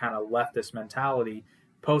modern kind of leftist mentality.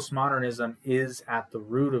 Postmodernism is at the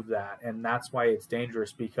root of that. And that's why it's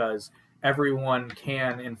dangerous, because everyone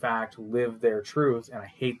can, in fact, live their truth. And I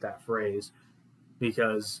hate that phrase,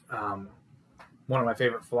 because one of my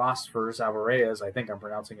favorite philosophers, Averroes, I think I'm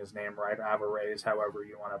pronouncing his name right, Averroes, however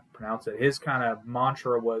you want to pronounce it, his kind of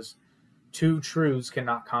mantra was, two truths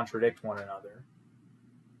cannot contradict one another.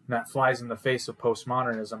 And that flies in the face of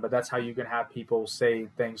postmodernism, but that's how you can have people say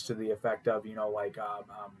things to the effect of,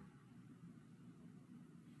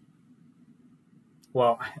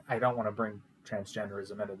 well, I don't want to bring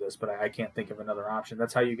transgenderism into this, but I can't think of another option.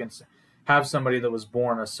 That's how you can have somebody that was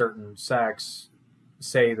born a certain sex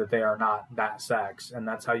say that they are not that sex. And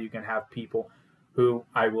that's how you can have people who,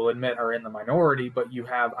 I will admit, are in the minority, but you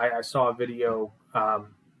have, I saw a video,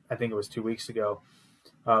 I think it was 2 weeks ago,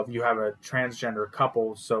 you have a transgender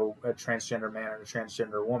couple, so a transgender man and a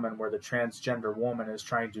transgender woman, where the transgender woman is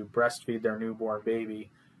trying to breastfeed their newborn baby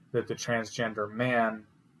that the transgender man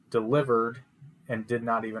delivered and did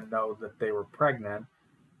not even know that they were pregnant.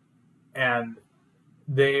 And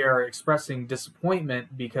they are expressing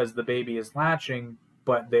disappointment because the baby is latching,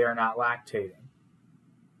 but they are not lactating.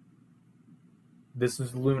 This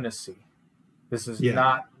is lunacy. This is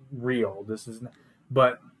not real. This is not,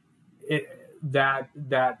 but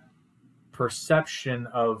that perception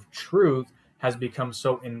of truth has become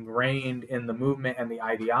so ingrained in the movement and the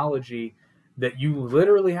ideology that you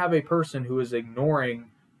literally have a person who is ignoring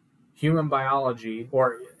human biology,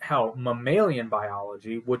 or hell, mammalian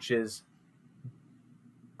biology, which is,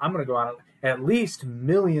 I'm going to go out, at least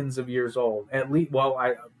millions of years old, at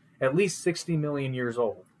least 60 million years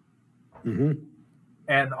old. Mm-hmm.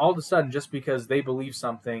 And all of a sudden, just because they believe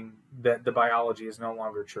something, that the biology is no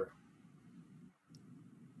longer true.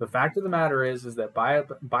 The fact of the matter is that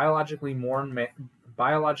biologically born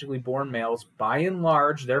males, by and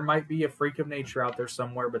large, there might be a freak of nature out there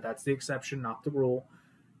somewhere, but that's the exception, not the rule,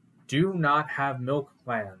 do not have milk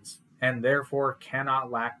glands and therefore cannot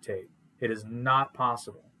lactate. It is not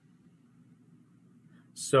possible.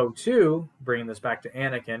 So too, bringing this back to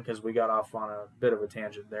Anakin, because we got off on a bit of a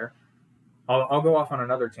tangent there. I'll go off on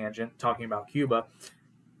another tangent talking about Cuba.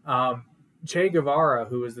 Che Guevara,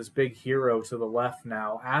 who is this big hero to the left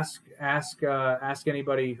now, ask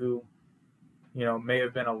anybody who may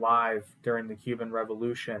have been alive during the Cuban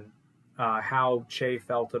Revolution how Che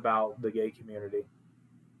felt about the gay community.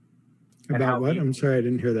 About what? I'm sorry, I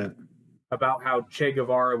didn't hear that. About how Che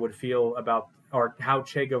Guevara would feel about, or how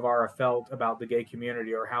Che Guevara felt about the gay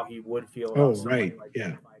community, or how he would feel about right. Like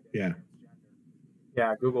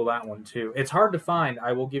Yeah, Google that one too. It's hard to find.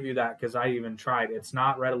 I will give you that, because I even tried. It's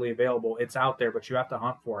not readily available. It's out there, but you have to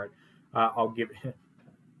hunt for it. I'll give it.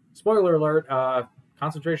 Spoiler alert,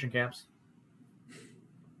 concentration camps.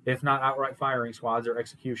 If not outright firing squads or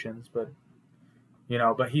executions, but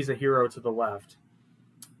he's a hero to the left.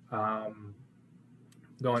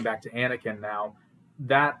 Going back to Anakin now,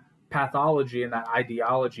 that pathology and that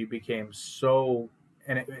ideology became so,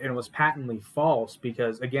 and it was patently false,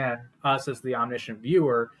 because again, us as the omniscient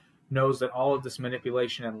viewer knows that all of this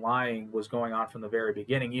manipulation and lying was going on from the very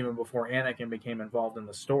beginning, even before Anakin became involved in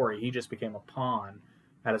the story. He just became a pawn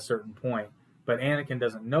at a certain point. But Anakin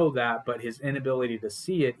doesn't know that, but his inability to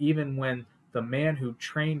see it, even when the man who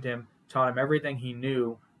trained him, taught him everything he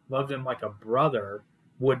knew, loved him like a brother,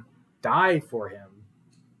 would die for him,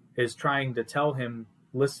 is trying to tell him,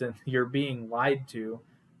 listen, you're being lied to.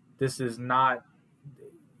 This is not,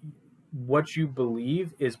 what you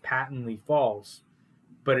believe is patently false,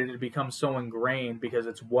 but it had become so ingrained because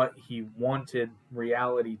it's what he wanted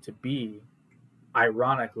reality to be,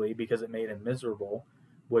 ironically, because it made him miserable,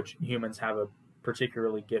 which humans have a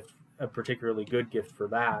particularly good gift for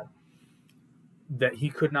that he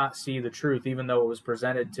could not see the truth, even though it was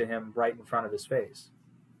presented to him right in front of his face.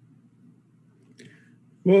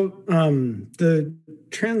 Well, the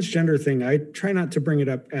transgender thing, I try not to bring it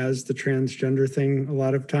up as the transgender thing a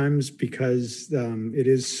lot of times, because it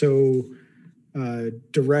is so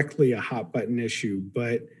directly a hot button issue.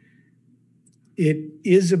 But it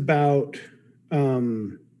is about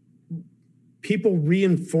people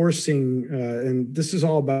reinforcing, and this is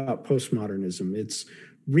all about postmodernism. It's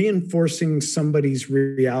reinforcing somebody's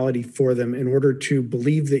reality for them in order to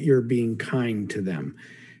believe that you're being kind to them.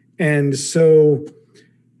 And so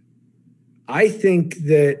I think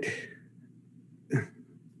that,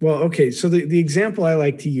 well, okay, so the example I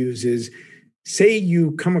like to use is, say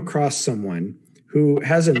you come across someone who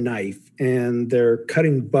has a knife and they're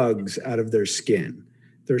cutting bugs out of their skin.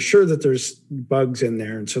 They're sure that there's bugs in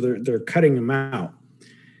there, and so they're cutting them out.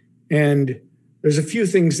 And there's a few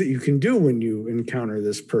things that you can do when you encounter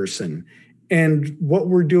this person. And what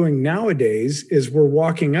we're doing nowadays is we're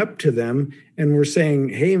walking up to them and we're saying,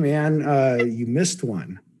 hey, man, you missed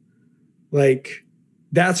one. Like,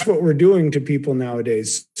 that's what we're doing to people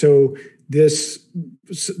nowadays. So this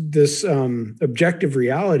objective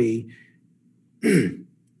reality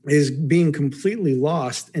is being completely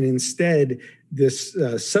lost, and instead this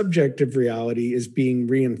subjective reality is being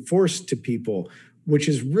reinforced to people, which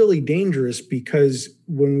is really dangerous, because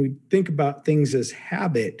when we think about things as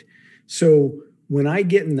habit, so when I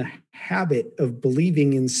get in the habit of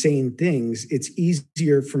believing insane things, it's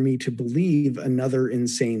easier for me to believe another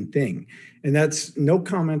insane thing. And that's no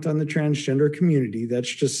comment on the transgender community. That's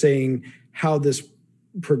just saying how this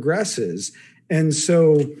progresses. And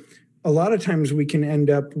so a lot of times we can end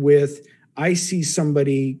up with, I see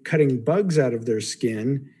somebody cutting bugs out of their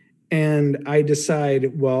skin, and I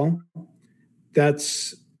decide, well,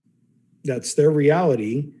 that's their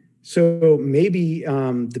reality. So maybe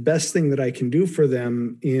the best thing that I can do for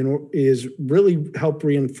them is really help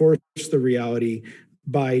reinforce the reality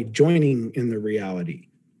by joining in the reality.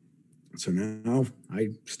 So now I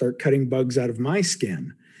start cutting bugs out of my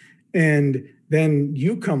skin. And then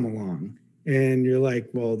you come along and you're like,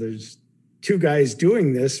 well, there's two guys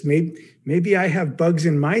doing this. Maybe I have bugs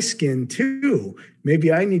in my skin too.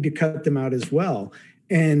 Maybe I need to cut them out as well.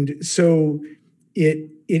 And so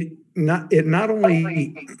it not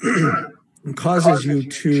only causes you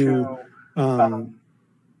to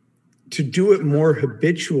do it more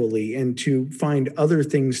habitually and to find other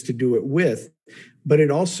things to do it with, but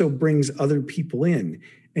it also brings other people in.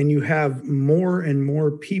 And you have more and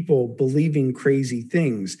more people believing crazy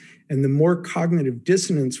things. And the more cognitive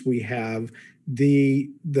dissonance we have, the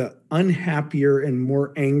unhappier and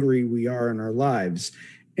more angry we are in our lives.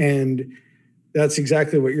 And that's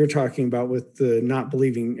exactly what you're talking about with the not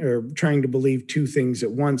believing, or trying to believe two things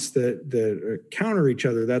at once that counter each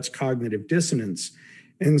other. That's cognitive dissonance.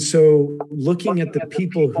 And so looking at the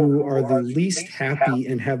people who are the least happy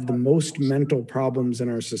and have the most mental problems in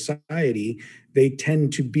our society, they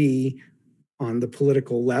tend to be on the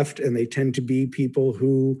political left, and they tend to be people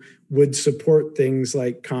who would support things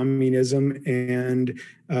like communism and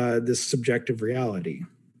this subjective reality.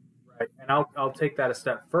 Right. And I'll take that a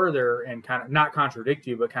step further and kind of not contradict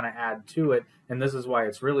you, but kind of add to it. And this is why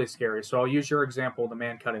it's really scary. So I'll use your example, the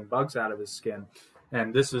man cutting bugs out of his skin.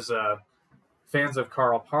 And this is fans of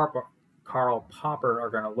Karl Popper are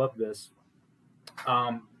going to love this.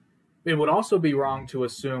 It would also be wrong to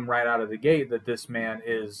assume right out of the gate that this man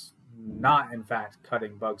is not, in fact,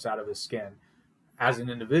 cutting bugs out of his skin. As an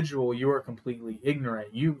individual, you are completely ignorant.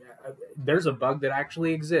 There's a bug that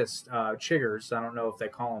actually exists, chiggers. I don't know if they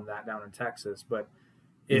call them that down in Texas, but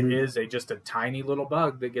it is just a tiny little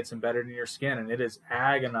bug that gets embedded in your skin, and it is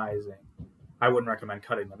agonizing. I wouldn't recommend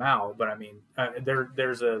cutting them out, but I mean,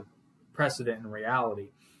 there's a precedent in reality.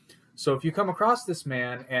 So if you come across this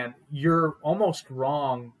man, and you're almost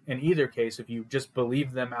wrong in either case if you just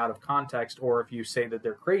believe them out of context, or if you say that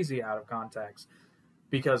they're crazy out of context.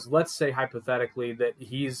 Because let's say hypothetically that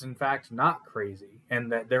he's in fact not crazy,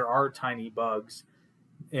 and that there are tiny bugs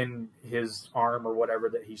in his arm or whatever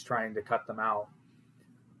that he's trying to cut them out.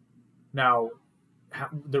 Now,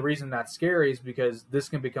 the reason that's scary is because this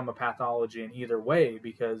can become a pathology in either way,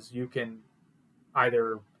 because you can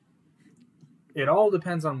either... It all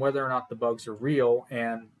depends on whether or not the bugs are real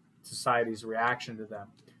and society's reaction to them.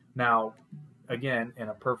 Now, again, in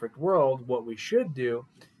a perfect world, what we should do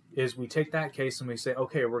is we take that case and we say,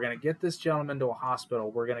 okay, we're going to get this gentleman to a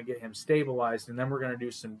hospital. We're going to get him stabilized, and then we're going to do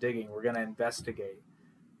some digging. We're going to investigate.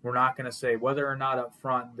 We're not going to say whether or not up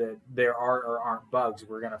front that there are or aren't bugs.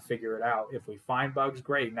 We're going to figure it out. If we find bugs,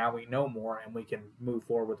 great. Now we know more and we can move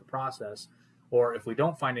forward with the process. Or if we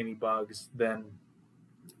don't find any bugs, then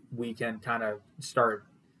we can kind of start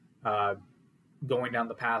going down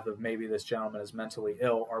the path of maybe this gentleman is mentally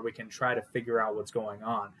ill, or we can try to figure out what's going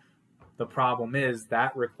on. The problem is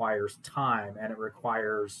that requires time, and it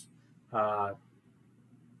requires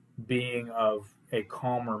being of a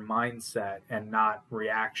calmer mindset and not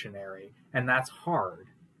reactionary. And that's hard.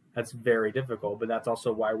 That's very difficult, but that's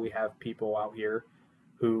also why we have people out here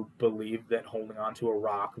who believe that holding onto a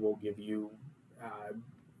rock will give you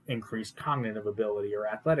increased cognitive ability or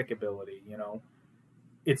athletic ability. You know,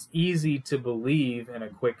 it's easy to believe in a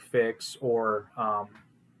quick fix, or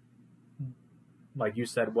like you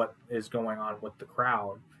said, what is going on with the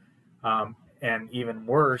crowd. And even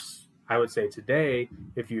worse, I would say today,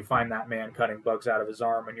 if you find that man cutting bugs out of his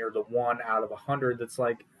arm and you're the 1 out of 100 that's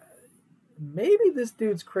like, maybe this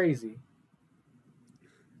dude's crazy,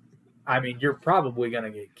 I mean, you're probably going to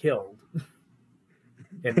get killed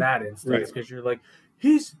in that instance, because you're like,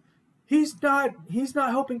 he's not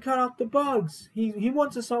helping cut out the bugs. He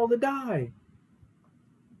wants us all to die.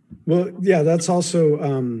 Well, yeah, that's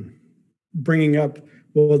also bringing up,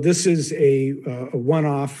 well, this is a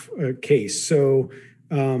one-off case. So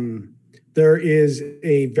there is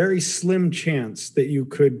a very slim chance that you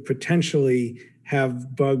could potentially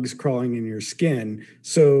have bugs crawling in your skin.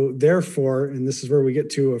 So therefore, and this is where we get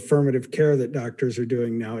to affirmative care that doctors are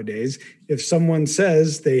doing nowadays, if someone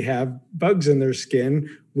says they have bugs in their skin,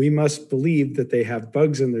 we must believe that they have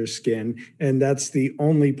bugs in their skin, and that's the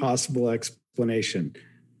only possible explanation.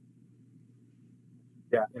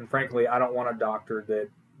 Yeah, and frankly, I don't want a doctor that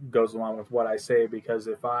goes along with what I say, because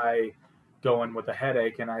if I go in with a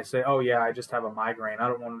headache and I say, "Oh yeah, I just have a migraine," I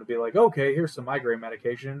don't want him to be like, "Okay, here's some migraine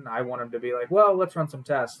medication." I want him to be like, "Well, let's run some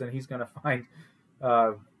tests," and he's going to find,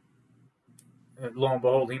 uh, lo and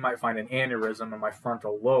behold, he might find an aneurysm in my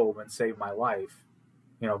frontal lobe and save my life.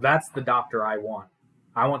 That's the doctor I want.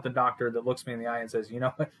 I want the doctor that looks me in the eye and says,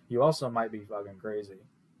 "You also might be fucking crazy."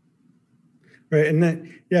 Right. And that,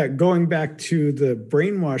 yeah, going back to the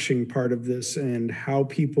brainwashing part of this and how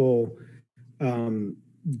people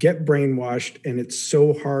get brainwashed, and it's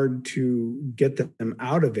so hard to get them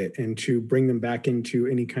out of it and to bring them back into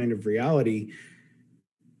any kind of reality.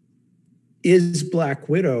 Is Black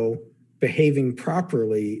Widow behaving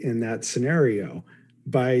properly in that scenario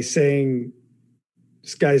by saying,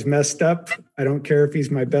 this guy's messed up, I don't care if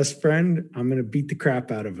he's my best friend, I'm going to beat the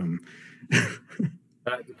crap out of him?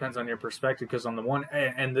 That depends on your perspective, because on the one,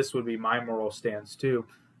 and this would be my moral stance too,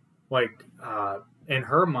 like in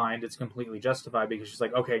her mind, it's completely justified, because she's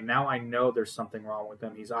like, okay, now I know there's something wrong with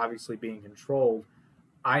him. He's obviously being controlled.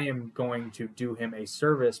 I am going to do him a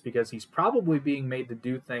service, because he's probably being made to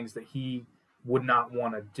do things that he would not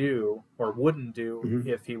want to do or wouldn't do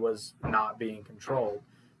if he was not being controlled.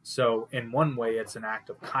 So in one way, it's an act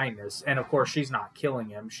of kindness. And of course, she's not killing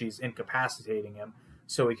him. She's incapacitating him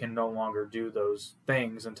so he can no longer do those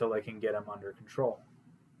things until they can get him under control.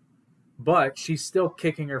 But she's still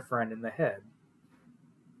kicking her friend in the head.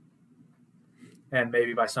 And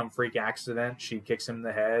maybe by some freak accident, she kicks him in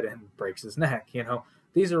the head and breaks his neck.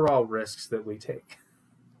 These are all risks that we take.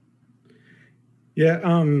 Yeah.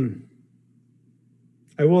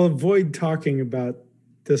 I will avoid talking about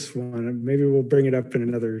this one. Maybe we'll bring it up in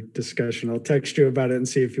another discussion. I'll text you about it and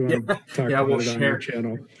see if you want to talk about it on your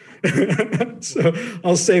channel. So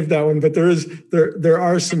I'll save that one. But there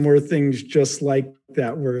are some more things just like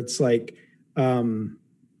that, where it's like,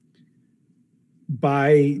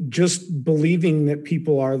 by just believing that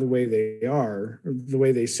people are the way they are, or the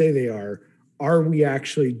way they say they are we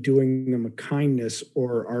actually doing them a kindness,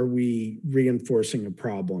 or are we reinforcing a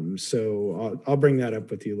problem? So I'll bring that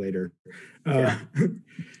up with you later.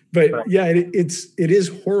 But yeah, it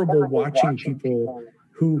is horrible watching people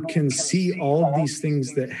who can see all of these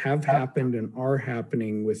things that have happened and are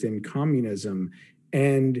happening within communism,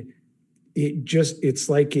 and it's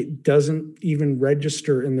like it doesn't even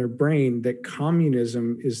register in their brain that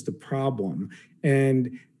communism is the problem.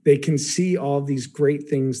 And they can see all these great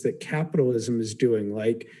things that capitalism is doing.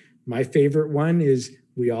 Like, my favorite one is,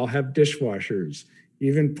 we all have dishwashers.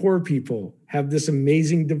 Even poor people have this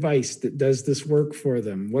amazing device that does this work for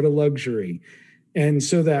them. What a luxury. And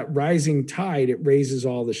so that rising tide, it raises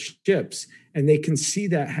all the ships, and they can see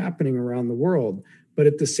that happening around the world. But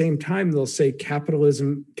at the same time, they'll say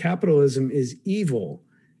capitalism is evil.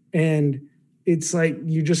 And it's like,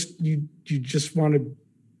 you just want to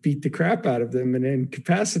beat the crap out of them and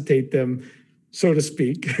incapacitate them, so to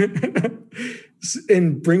speak,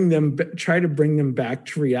 and try to bring them back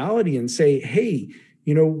to reality and say, hey,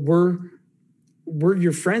 we're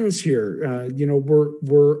your friends here.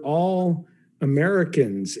 We're all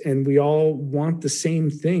Americans, and we all want the same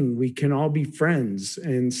thing. We can all be friends,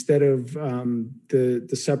 instead of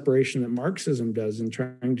the separation that Marxism does and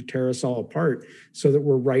trying to tear us all apart so that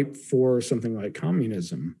we're ripe for something like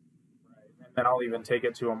communism. And I'll even take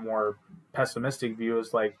it to a more pessimistic view,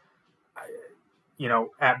 is like,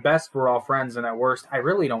 at best we're all friends, and at worst, I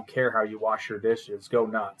really don't care how you wash your dishes. Go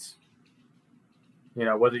nuts.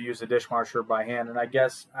 Whether you use a dishwasher by hand. And I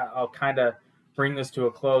guess I'll kind of bring this to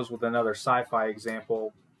a close with another sci-fi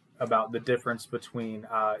example about the difference between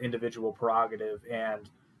individual prerogative and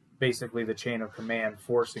basically the chain of command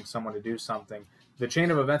forcing someone to do something. The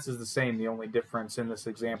chain of events is the same. The only difference in this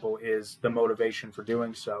example is the motivation for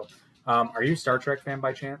doing so. Are you a Star Trek fan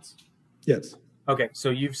by chance? Yes. Okay, so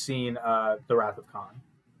you've seen The Wrath of Khan.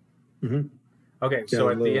 Mm-hmm. Okay, so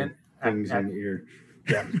at the end, things in the ear.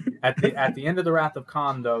 Yeah, at the end of The Wrath of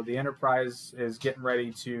Khan, though, the Enterprise is getting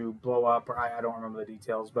ready to blow up. Or I don't remember the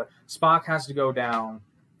details, but Spock has to go down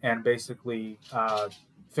and basically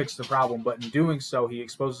fix the problem. But in doing so, he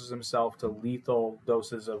exposes himself to lethal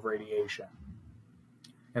doses of radiation.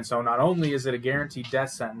 And so not only is it a guaranteed death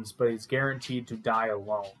sentence, but he's guaranteed to die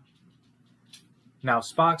alone. Now,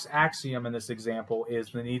 Spock's axiom in this example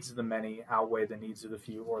is the needs of the many outweigh the needs of the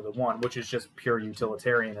few or the one, which is just pure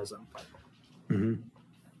utilitarianism. Mm-hmm.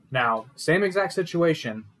 Now, same exact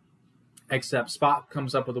situation, except Spock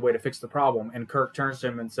comes up with a way to fix the problem, and Kirk turns to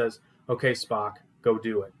him and says, "Okay, Spock, go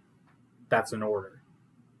do it. That's an order."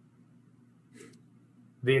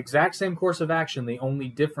 The exact same course of action, the only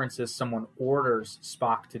difference is someone orders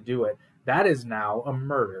Spock to do it. That is now a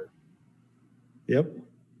murder. Yep.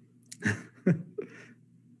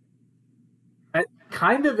 It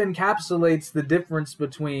kind of encapsulates the difference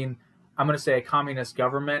between, I'm going to say, a communist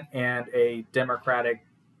government and a democratic,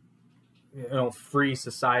 free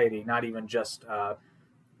society. Not even just, that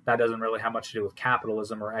doesn't really have much to do with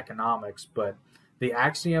capitalism or economics, but the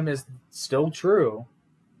axiom is still true.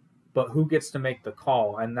 But who gets to make the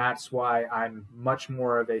call? And that's why I'm much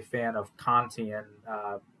more of a fan of Kantian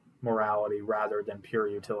morality rather than pure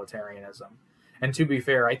utilitarianism. And to be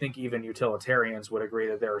fair, I think even utilitarians would agree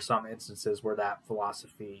that there are some instances where that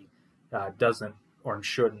philosophy doesn't or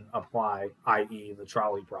shouldn't apply, i.e. the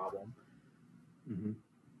trolley problem. Mm-hmm.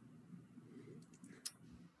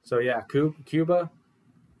 So yeah, Cuba.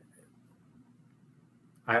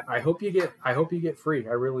 I hope you get free.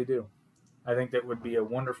 I really do. I think that would be a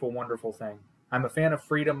wonderful, wonderful thing. I'm a fan of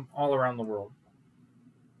freedom all around the world.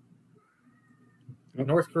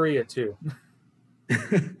 North Korea too.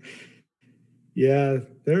 Yeah,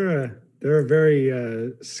 they're a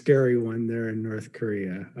very scary one there in North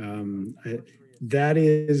Korea. That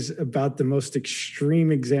is about the most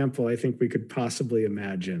extreme example I think we could possibly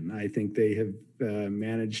imagine. I think they have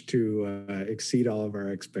managed to exceed all of our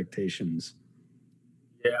expectations.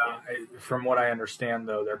 Yeah, from what I understand,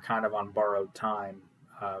 though, they're kind of on borrowed time.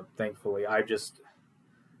 Thankfully,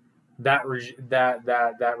 that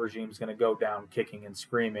regime's going to go down kicking and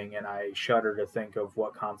screaming, and I shudder to think of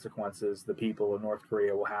what consequences the people of North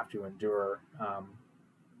Korea will have to endure.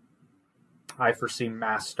 I foresee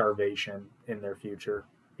mass starvation in their future,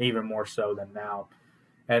 even more so than now.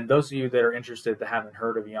 And those of you that are interested that haven't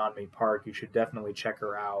heard of Yeonmi Park, you should definitely check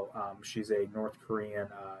her out. She's a North Korean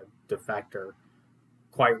defector.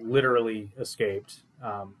 Quite literally escaped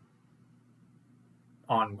on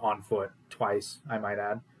foot twice, I might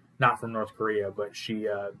add. Not from North Korea, but she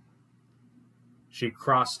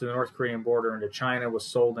crossed the North Korean border into China, was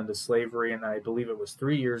sold into slavery, and I believe it was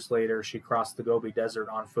 3 years later she crossed the Gobi Desert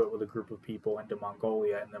on foot with a group of people into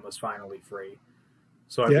Mongolia, and then was finally free.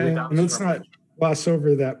 So I believe that was let's not gloss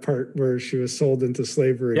over that part where she was sold into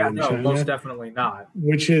slavery in China. Most definitely not.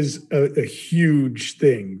 Which is a huge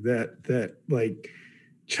thing that like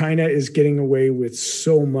China is getting away with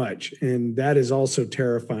so much, and that is also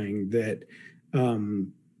terrifying. That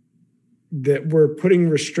that we're putting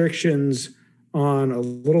restrictions on a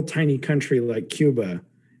little tiny country like Cuba,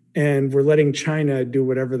 and we're letting China do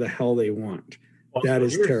whatever the hell they want. Well, that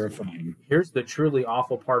is terrifying. Here's the truly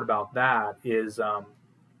awful part about that is,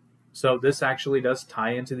 so this actually does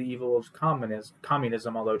tie into the evil of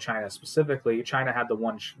communism. Although China had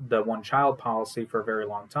the one child policy for a very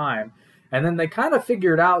long time. And then they kind of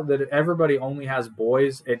figured out that if everybody only has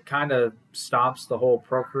boys, it kind of stops the whole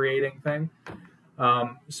procreating thing.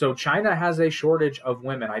 So China has a shortage of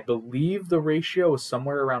women. I believe the ratio is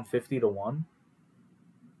somewhere around 50-1,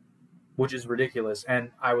 which is ridiculous.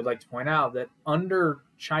 And I would like to point out that under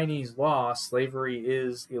Chinese law, slavery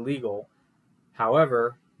is illegal.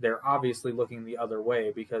 However, they're obviously looking the other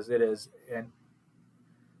way because it is, and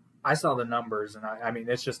I saw the numbers, and I mean,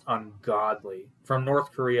 it's just ungodly. From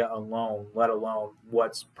North Korea alone, let alone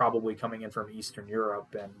what's probably coming in from Eastern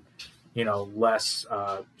Europe and, less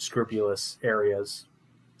scrupulous areas.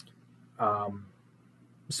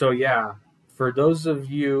 So, yeah, for those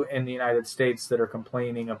of you in the United States that are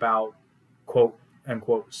complaining about, quote,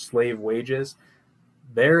 unquote, slave wages,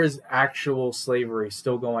 there is actual slavery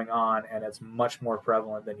still going on, and it's much more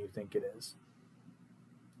prevalent than you think it is.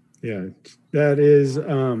 Yeah, that is.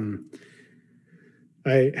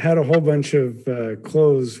 I had a whole bunch of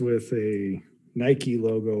clothes with a Nike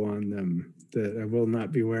logo on them that I will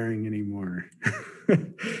not be wearing anymore.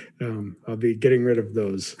 I'll be getting rid of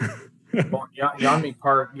those. Well,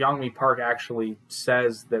 Yeonmi Park actually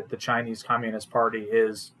says that the Chinese Communist Party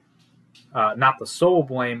is not the sole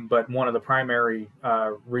blame, but one of the primary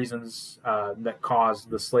reasons that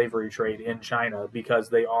caused the slavery trade in China, because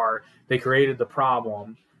they created the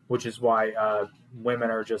problem, which is why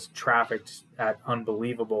women are just trafficked at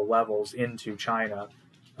unbelievable levels into China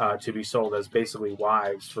to be sold as basically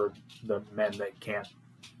wives for the men that can't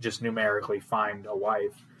just numerically find a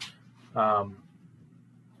wife.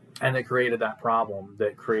 And they created that problem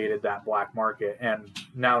that created that black market. And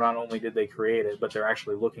now not only did they create it, but they're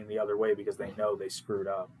actually looking the other way because they know they screwed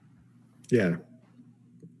up. Yeah.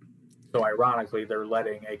 So ironically, they're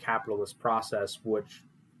letting a capitalist process, which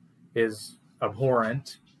is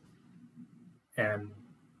abhorrent and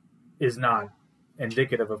is not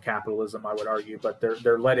indicative of capitalism, I would argue, but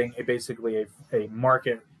they're letting basically a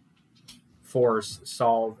market force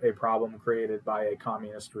solve a problem created by a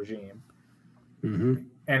communist regime,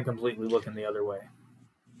 and completely looking the other way.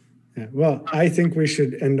 Yeah, well, I think we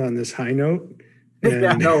should end on this high note. And,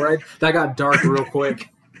 yeah, no, right? That got dark real quick.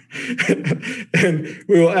 And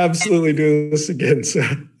we will absolutely do this again. So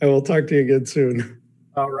I will talk to you again soon.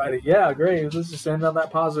 Alrighty. Yeah, great. Let's just end on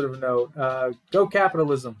that positive note. Go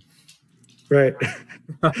capitalism. Right.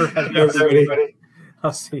 All right. Everybody.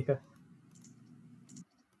 I'll see you.